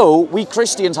 And so we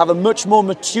Christians have a much more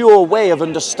mature way of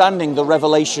understanding the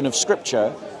revelation of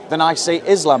Scripture than I say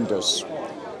Islam does.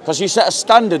 Because you set a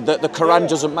standard that the Quran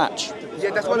doesn't match. Yeah,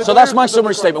 that's my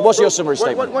summary statement. What's your summary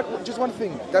statement? Just one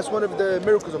thing. That's one of the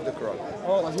miracles of the Quran.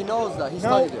 Oh, he knows that. He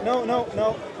studied it. No.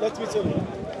 Let me tell you.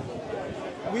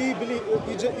 We believe,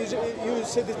 you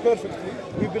said it perfectly.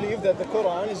 We believe that the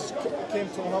Quran came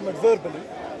to Muhammad verbally.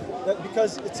 That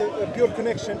because it's a pure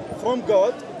connection from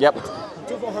God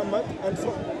to Muhammad,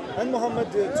 and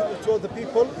Muhammad to the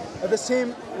people at the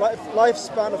same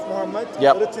lifespan of Muhammad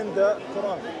written the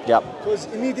Quran. Because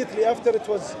immediately after it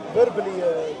was verbally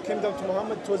came down to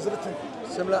Muhammad, it was written.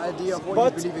 Similar idea of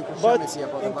what you believe in Christianity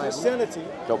about the Bible. Christianity,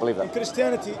 don't believe that. In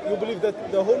Christianity, you believe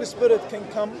that the Holy Spirit can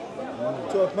come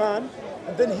to a man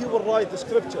and then he will write the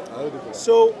scripture.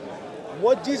 So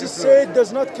what Jesus said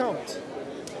does not count.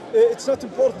 It's not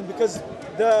important because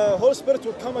the Holy Spirit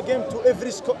will come again to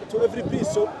every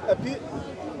priest. So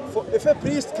if a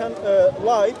priest can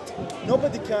lie,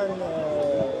 nobody can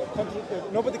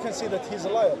say that he's a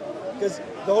liar because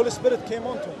the Holy Spirit came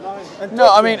on to him. No,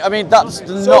 I mean that's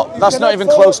not even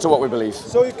close to what we believe.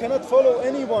 So you cannot follow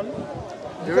anyone.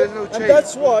 There is no change. And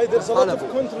that's why there's a lot of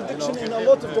contradiction in a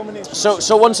lot of dominations.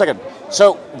 So 1 second.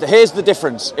 So here's the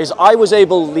difference: is I was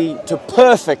able to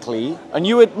perfectly, and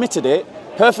you admitted it,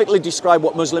 perfectly describe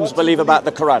what Muslims believe about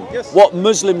the Quran. Yes. What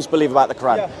Muslims believe about the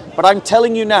Quran. Yeah. But I'm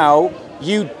telling you now,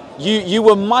 you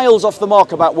were miles off the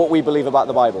mark about what we believe about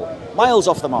the Bible. Miles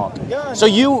off the mark. Yeah, so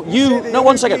no,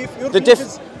 1 second.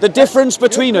 The difference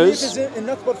between us,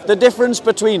 the difference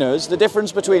between us,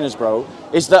 bro,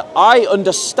 is that I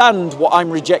understand what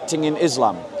I'm rejecting in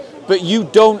Islam. But you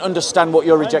don't understand what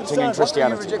you're rejecting in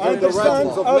Christianity. I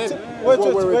understand.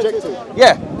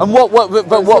 Yeah, and what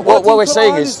we're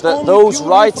saying is that those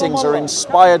writings are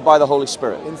inspired by the Holy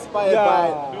Spirit. Inspired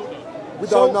by. We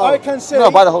don't know. I can say,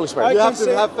 by the Holy Spirit. You have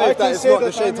to have faith that it's not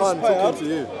the shaitan talking to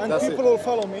you. And people will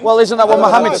follow me. Well, isn't that what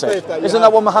Muhammad said? Isn't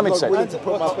that what Muhammad said?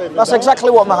 That's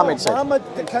exactly what Muhammad said. Muhammad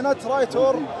cannot write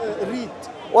or read.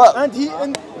 Well, and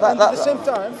at the same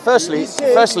time. Firstly,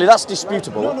 that's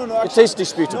disputable. No, it is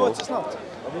disputable. No, it's not.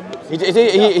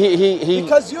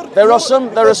 There are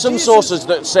some sources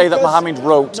that say that Muhammad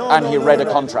wrote and he read a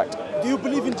contract. Do you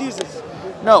believe in Jesus?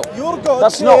 No,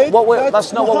 that's not what we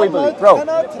believe, bro.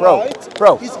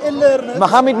 He's illiterate.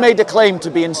 Muhammad made a claim to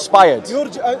be inspired.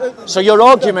 So your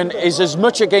argument is as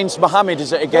much against Muhammad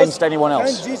as against anyone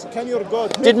else.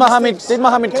 Did Muhammad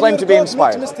claim to be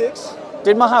inspired?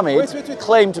 Did Muhammad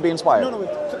claim to be inspired? No.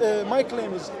 My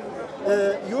claim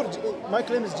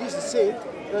is Jesus said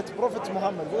that Prophet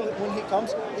Muhammad, when he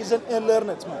comes, is an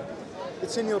illiterate man.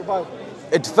 It's in your Bible.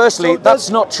 Firstly, that's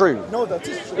not true. No, that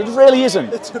is true. It really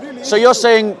isn't. It really so you're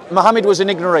saying Muhammad was an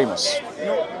ignoramus?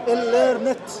 No,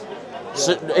 illiterate.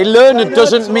 So illiterate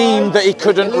doesn't mean that he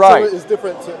couldn't write. Is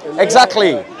different to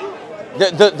exactly.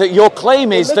 Your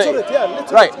claim is that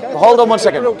right. Hold on 1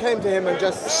 second. People came to him and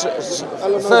just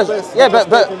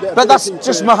but that's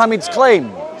just Muhammad's claim.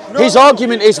 His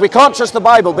argument is we can't trust the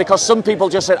Bible because some people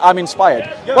just said I'm inspired.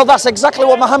 Well, that's exactly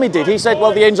what Muhammad did. He said,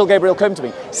 well, the angel Gabriel came to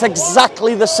me. It's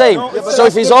exactly the same. So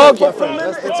if his argument,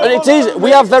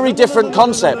 we have very different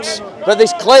concepts. But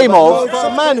this claim of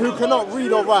a man who cannot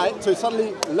read or write to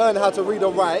suddenly learn how to read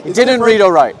or write. He didn't read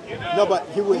or write. No, but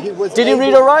he was. Did he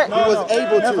read or write? He was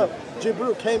able to.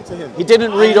 Jibril came to him. He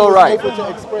didn't read or write.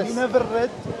 He never read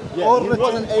or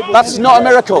wasn't able. That's not a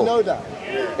miracle. Know that.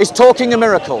 Is talking a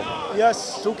miracle?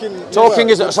 Yes. Talking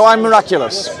is, so I'm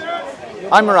miraculous.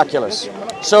 I'm miraculous.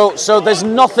 So there's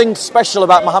nothing special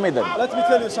about Muhammad then. Let me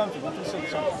tell you something.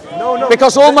 No.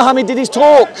 Because all Muhammad did is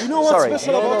talk. You know what's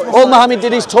special about All Muhammad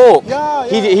did is talk. Yeah.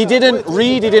 He didn't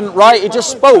read, he didn't write, he just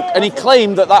spoke, and he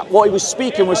claimed that what he was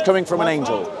speaking was coming from an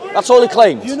angel. That's all he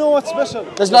claimed. You know what's special?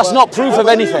 That's not proof of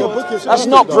anything. That's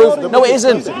not proof. No, it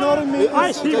isn't.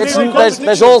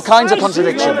 There's all kinds of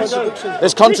contradictions.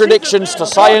 There's contradictions to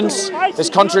science. There's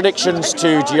contradictions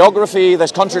to geography.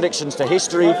 There's contradictions to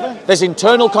history. There's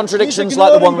internal contradictions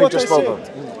like the one we've just spoken.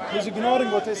 He's ignoring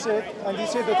what I said, and he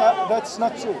said that that's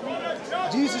not true.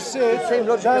 Jesus said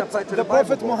that the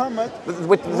Prophet Muhammad,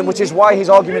 which is why his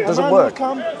argument doesn't work.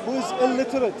 Who is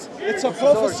illiterate? It's a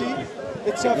prophecy.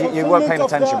 It's a you weren't paying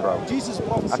attention, bro. Jesus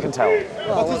prophecy. I can tell.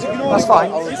 But he's ignoring. That's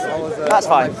fine. That's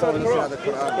fine.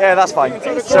 Yeah, that's fine.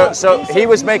 So he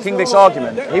was making this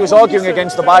argument. He was arguing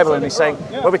against the Bible, and he's saying,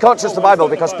 well, we can't trust the Bible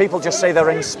because people just say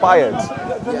they're inspired.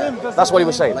 That's what he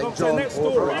was saying.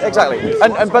 Exactly.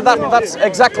 But that's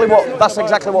exactly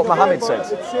what Muhammad said.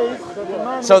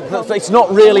 So it's not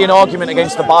really an argument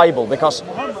against the Bible because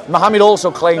Muhammad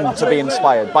also claimed to be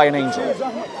inspired by an angel.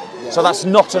 So that's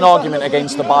not an argument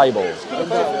against the Bible.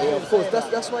 Of course,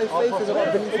 that's why faith is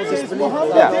about belief or disbelief.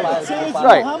 Yeah,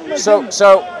 right.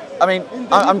 So I mean,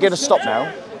 I'm going to stop now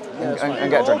and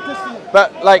get a drink.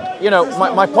 But like,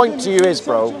 my point to you is,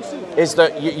 bro, is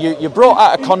that you brought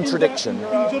out a contradiction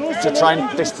to try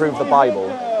and disprove the Bible.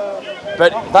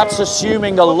 But that's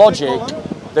assuming a logic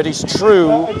that is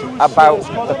true about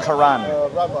the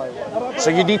Quran. So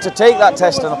you need to take that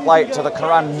test and apply it to the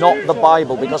Quran, not the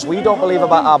Bible, because we don't believe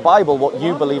about our Bible what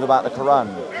you believe about the Quran.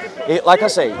 Like I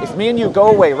say, if me and you go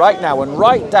away right now and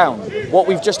write down what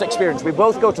we've just experienced, we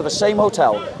both go to the same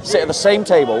hotel, sit at the same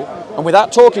table, and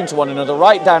without talking to one another,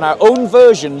 write down our own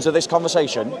versions of this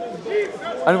conversation,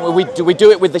 and we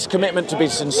do it with this commitment to be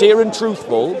sincere and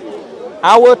truthful,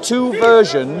 our two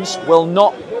versions will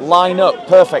not line up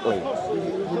perfectly.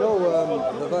 You know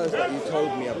the verse that you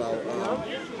told me about,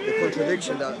 the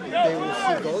contradiction that they will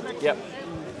see God? Yep.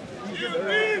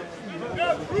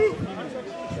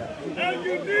 And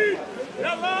you need the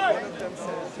life.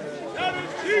 That is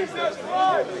Jesus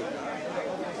Christ.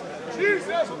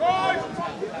 Jesus Christ,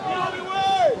 the only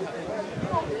way.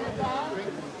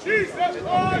 Jesus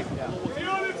Christ, the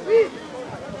only truth.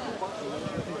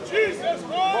 Jesus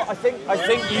Christ. I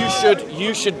think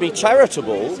you should be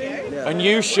charitable, and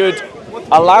you should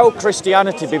allow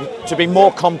Christianity to be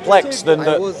more complex than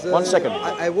the. 1 second.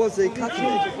 I was a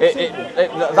Catholic.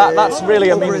 That's really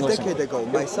a meaningless over a decade ago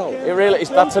myself. It really is.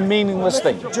 That's a meaningless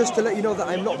thing. Just to let you know that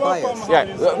I'm not biased. Yeah,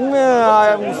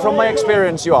 from my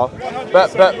experience, you are.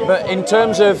 But in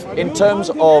terms of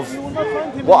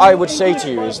what I would say to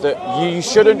you is that you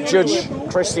shouldn't judge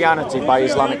Christianity by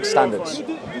Islamic standards.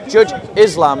 Judge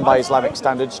Islam by Islamic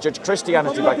standards, judge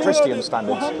Christianity by Christian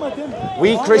standards.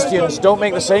 We Christians don't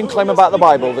make the same claim about the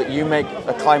Bible that you make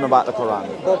a claim about the Quran.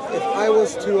 But if I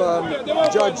was to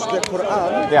judge the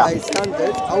Quran by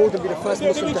standards, I wouldn't be the first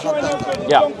Muslim to have that.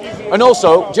 Yeah, and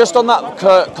also just on that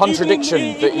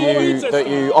contradiction that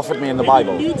you offered me in the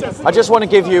Bible, I just want to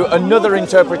give you another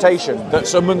interpretation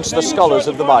that's amongst the scholars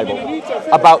of the Bible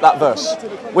about that verse,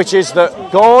 which is that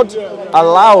God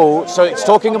allowed. So it's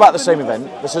talking about the same event.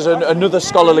 This is another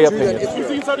scholarly opinion.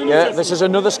 Yeah, this is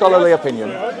another scholarly opinion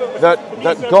that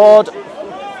God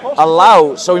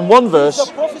allows. So in one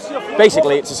verse,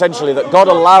 basically, it's essentially that God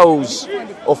allows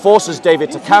or forces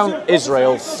David to count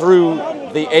Israel through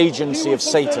the agency of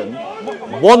Satan.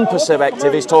 One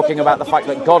perspective is talking about the fact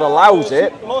that God allows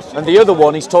it, and the other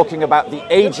one is talking about the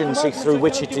agency through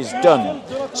which it is done.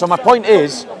 So my point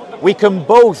is, we can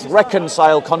both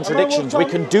reconcile contradictions. We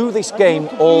can do this game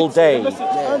all day,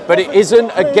 but it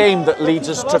isn't a game that leads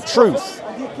us to truth.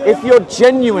 If you're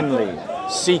genuinely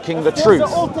seeking the truth,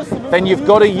 then you've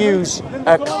got to use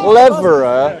a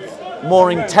cleverer,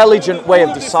 more intelligent way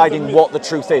of deciding what the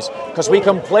truth is, because we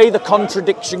can play the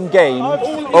contradiction game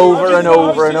over and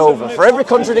over and over. For every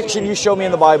contradiction you show me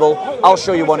in the Bible, I'll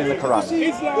show you one in the Quran.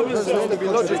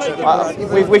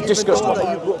 We've discussed one.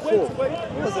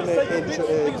 Wasn't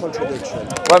a contradiction.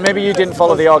 Well, maybe you didn't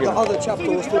follow the argument. The other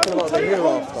chapter was talking about the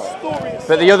hereafter.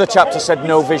 But the other chapter said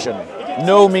no vision.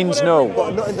 No means no.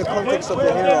 But not in the context of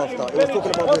the hereafter. It was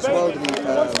talking about this worldly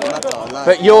matter.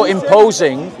 But you're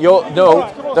imposing.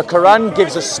 The Quran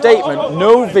gives a statement.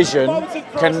 No vision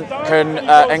can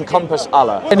encompass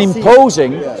Allah. And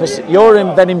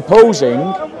you're then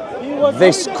imposing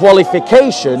this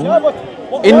qualification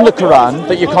in the Quran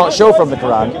that you can't show from the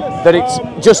Quran. that it's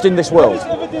just in this world.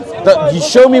 That you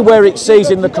show me where it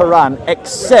says in the Quran,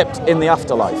 except in the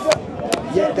afterlife.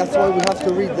 Yeah, that's why we have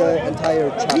to read the entire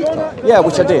chapter. Yeah,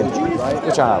 which I did, right?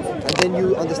 Which I have. And then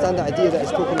you understand the idea that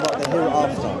it's talking about the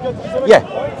hereafter. Yeah,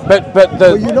 but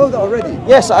Well, you know that already.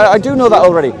 Yes, I do know that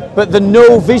already. But the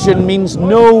no vision means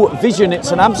no vision.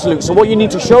 It's an absolute. So what you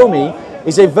need to show me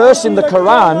is a verse in the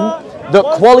Quran that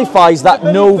qualifies that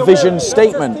no vision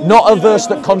statement, not a verse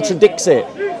that contradicts it.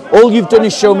 All you've done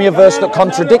is show me a verse that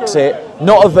contradicts it,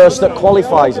 not a verse that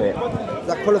qualifies it.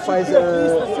 That qualifies.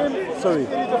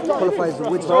 Qualifies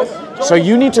which verse? So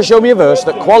you need to show me a verse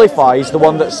that qualifies the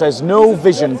one that says no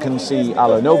vision can see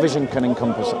Allah, no vision can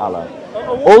encompass Allah.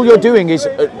 All you're doing is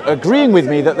agreeing with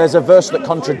me that there's a verse that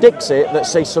contradicts it that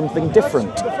says something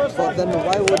different. But then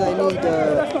why would I need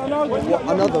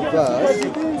another verse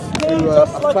to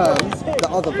affirm the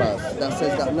other verse that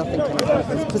says that nothing can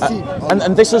perceive?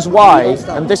 And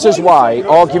this is why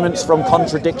arguments from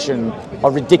contradiction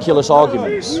are ridiculous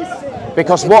arguments.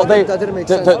 Because what they... That didn't make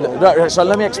sense. So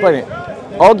let me explain it.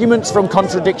 Arguments from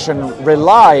contradiction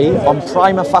rely on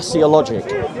prima facie logic,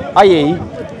 i.e.,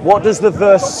 what does the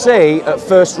verse say at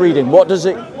first reading? What does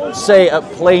it say at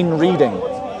plain reading?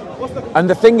 And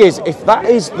the thing is, if that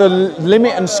is the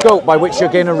limit and scope by which you're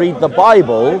going to read the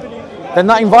Bible, then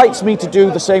that invites me to do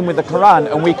the same with the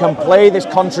Quran, and we can play this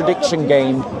contradiction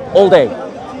game all day.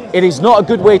 It is not a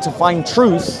good way to find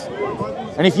truth.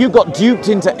 And if you got duped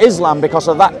into Islam because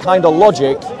of that kind of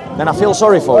logic, then I feel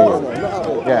sorry for you.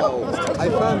 Yeah. I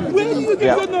firmly believe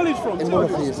in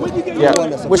monotheism.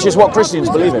 Yeah. Which is what Christians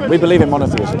believe in. We believe in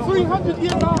monotheism.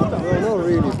 No,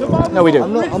 really. No, we do.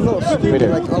 I'm not stupid. We do.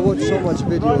 Like I watch so much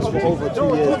videos for over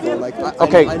 2 years. Bro. Like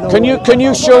okay. I know Can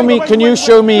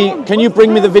you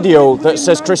bring me the video that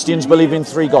says Christians believe in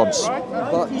 3 gods? But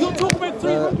I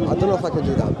don't know if I can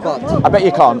do that. But I bet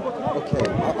you can't. Okay.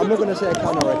 I'm not going to say I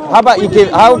can or I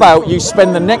can't. How about you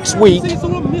spend the next week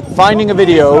finding a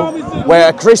video where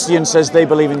a Christian says they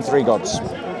believe in 3 gods?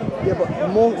 Yeah, but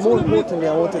more importantly,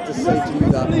 I wanted to say to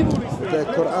you that the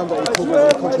Quran that you talk about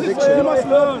the contradiction,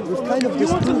 we've kind of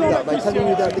disproved that by telling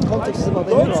you that the context is about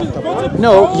the hereafter.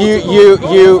 No,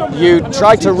 you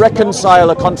try to reconcile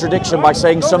a contradiction by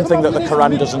saying something that the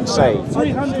Quran doesn't say.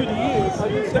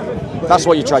 That's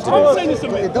what you try to do. But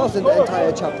it does in the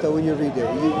entire chapter when you read it.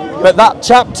 But that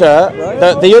chapter,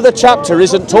 the other chapter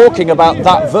isn't talking about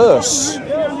that verse.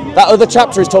 That other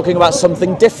chapter is talking about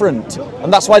something different,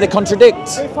 and that's why they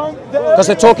contradict, because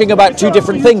they're talking about 2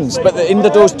 different things, but in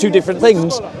those 2 different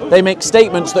things they make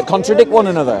statements that contradict one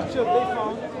another.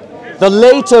 The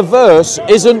later verse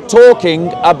isn't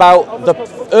talking about the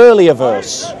earlier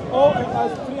verse,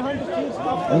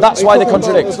 and that's why they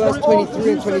contradict. Verse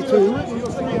 23 and 22.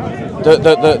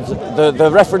 The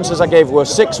references I gave were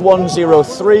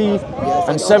 6103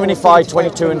 and 75,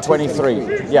 22 and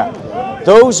 23. Yeah.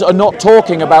 Those are not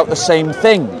talking about the same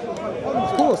thing.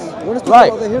 Of course. One is talking Right.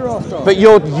 about the hereafter. But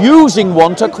you're using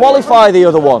one to qualify the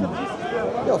other one.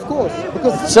 Yeah, of course.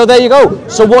 Because So there you go.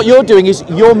 So what you're doing is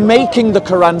you're making the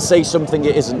Quran say something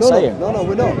it isn't saying. No,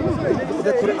 we're not.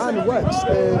 The Quran works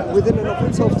within and of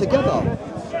itself together.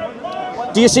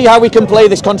 Do you see how we can play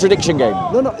this contradiction game?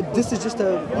 No, this is just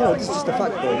a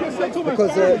fact, though.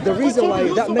 Because the reason why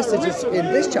that message is in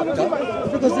this chapter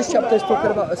is because this chapter is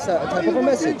talking about a certain type of a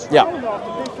message. Yeah.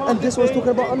 And this one's talking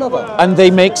about another. And they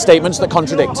make statements that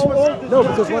contradict. No,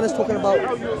 because one is talking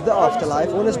about the afterlife,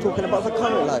 one is talking about the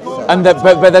current life. Sir. And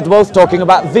but they're both talking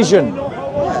about vision.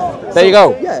 Yeah. There you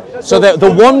go. Yeah. So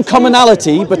the one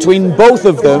commonality between both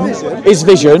of them is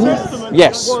vision.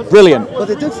 Yes, brilliant. But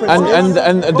the difference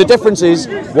and the difference is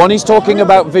one is talking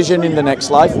about vision in the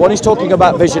next life, one is talking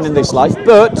about vision in this life.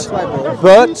 But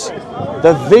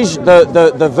the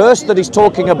verse that is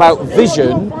talking about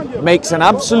vision makes an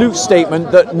absolute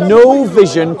statement that no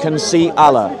vision can see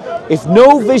Allah. If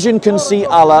no vision can see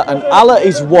Allah and Allah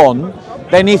is one,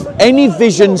 then if any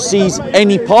vision sees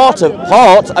any part,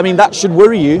 I mean that should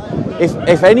worry you.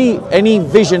 If any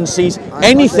vision sees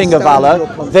anything of Allah,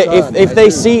 if they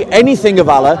see anything of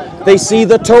Allah, they see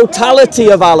the totality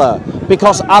of Allah,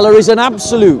 because Allah is an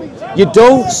absolute. You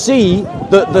don't see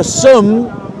the sum,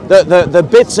 the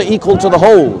bits are equal to the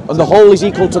whole, and the whole is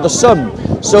equal to the sum.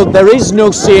 So there is no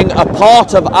seeing a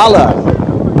part of Allah.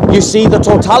 You see the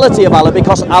totality of Allah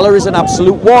because Allah is an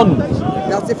absolute one.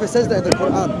 That's if it says that in the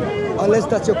Quran, unless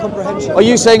that's your comprehension. Are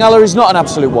you saying Allah is not an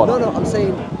absolute one? No, I'm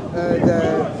saying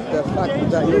the fact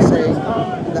that you're saying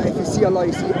that if you see Allah,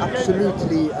 you see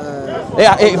absolutely.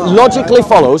 Yeah, it logically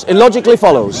follows.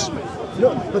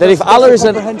 that if Allah is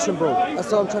an comprehension, bro.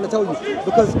 That's what I'm trying to tell you.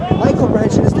 Because my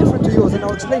comprehension is different to yours, and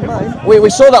I'll explain mine. We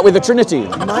saw that with the Trinity.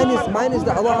 Mine is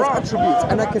that Allah has attributes,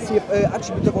 and I can see an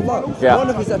attribute of Allah. Yeah. One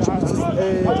of his attributes is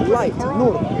light,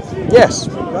 nur. Yes.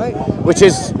 Right. Which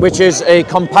is a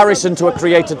comparison to a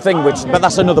created thing, but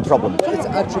that's another problem. It's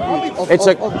an attribute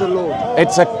of the Lord.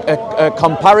 It's a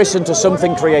comparison to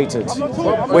something created,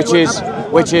 which is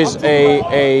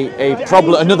a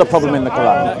problem, another problem in the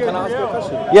Quran. Can I ask you a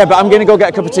question? Yeah, but I'm going to go get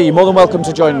a cup of tea. You're more than welcome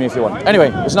to join me if you want. Anyway,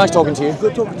 it was nice talking to you.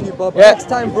 Good talking to you, Bob. Yeah. Next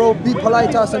time, bro, be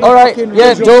polite to us. And all right.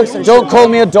 Yeah, don't call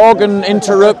me a dog and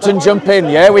interrupt and jump in.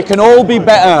 Yeah, we can all be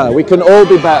better. We can all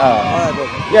be better. All right, bro.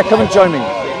 Yeah, come and join me.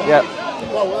 Yeah.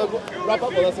 Wrap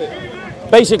up or that's it?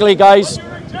 Basically, guys,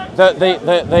 the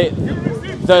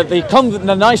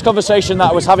nice conversation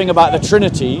that I was having about the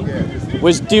Trinity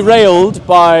was derailed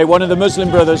by one of the Muslim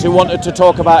brothers who wanted to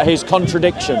talk about his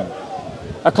contradiction.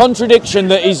 A contradiction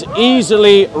that is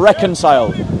easily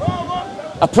reconciled.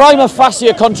 A prima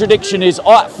facie contradiction is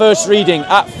at first reading,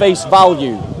 at face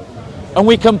value. And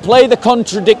we can play the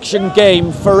contradiction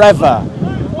game forever.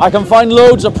 I can find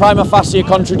loads of prima facie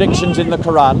contradictions in the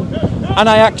Quran, and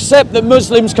I accept that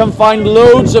Muslims can find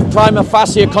loads of prima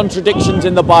facie contradictions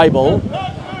in the Bible,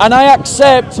 and I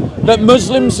accept that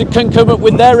Muslims can come up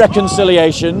with their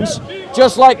reconciliations,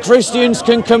 just like Christians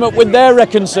can come up with their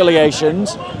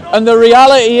reconciliations, and the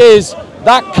reality is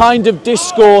that kind of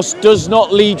discourse does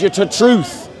not lead you to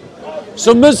truth.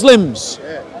 So Muslims,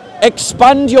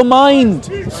 expand your mind,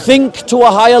 think to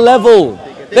a higher level.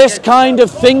 This kind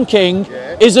of thinking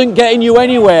isn't getting you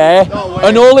anywhere,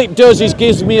 and all it does is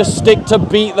gives me a stick to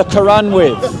beat the Quran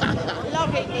with.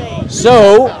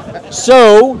 So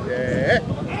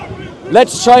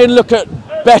let's try and look at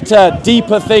better,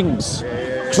 deeper things.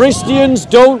 Christians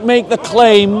don't make the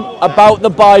claim about the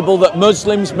Bible that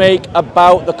Muslims make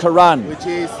about the Quran.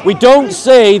 We don't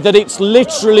say that it's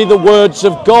literally the words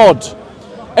of God.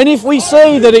 And if we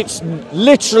say that it's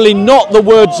literally not the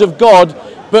words of God,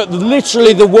 but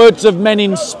literally the words of men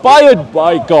inspired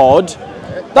by God,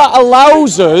 that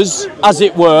allows us, as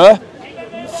it were,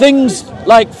 things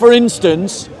like, for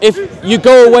instance, if you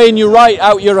go away and you write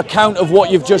out your account of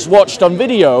what you've just watched on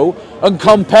video and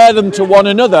compare them to one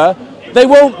another, they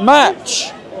won't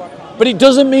match. But it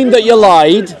doesn't mean that you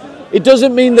lied. It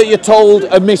doesn't mean that you told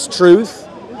a mistruth.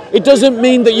 It doesn't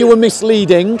mean that you were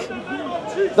misleading.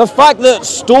 The fact that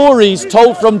stories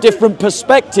told from different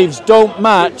perspectives don't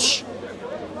match,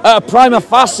 at a prima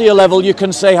facie level you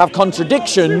can say have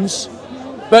contradictions,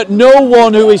 but no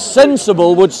one who is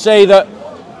sensible would say that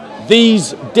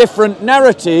these different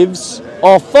narratives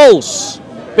are false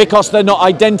because they're not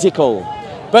identical.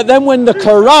 But then when the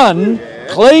Quran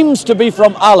claims to be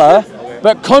from Allah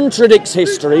but contradicts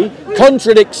history,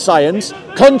 contradicts science,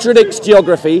 contradicts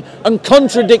geography, and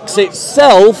contradicts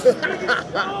itself,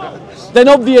 then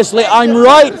obviously I'm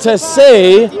right to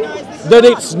say that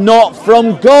it's not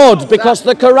from God, because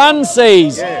the Quran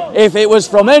says if it was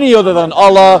from any other than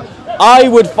Allah, I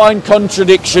would find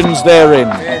contradictions therein.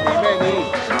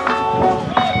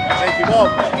 Thank you, Bob.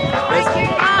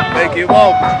 Thank you,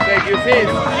 Bob. Thank you, Sid.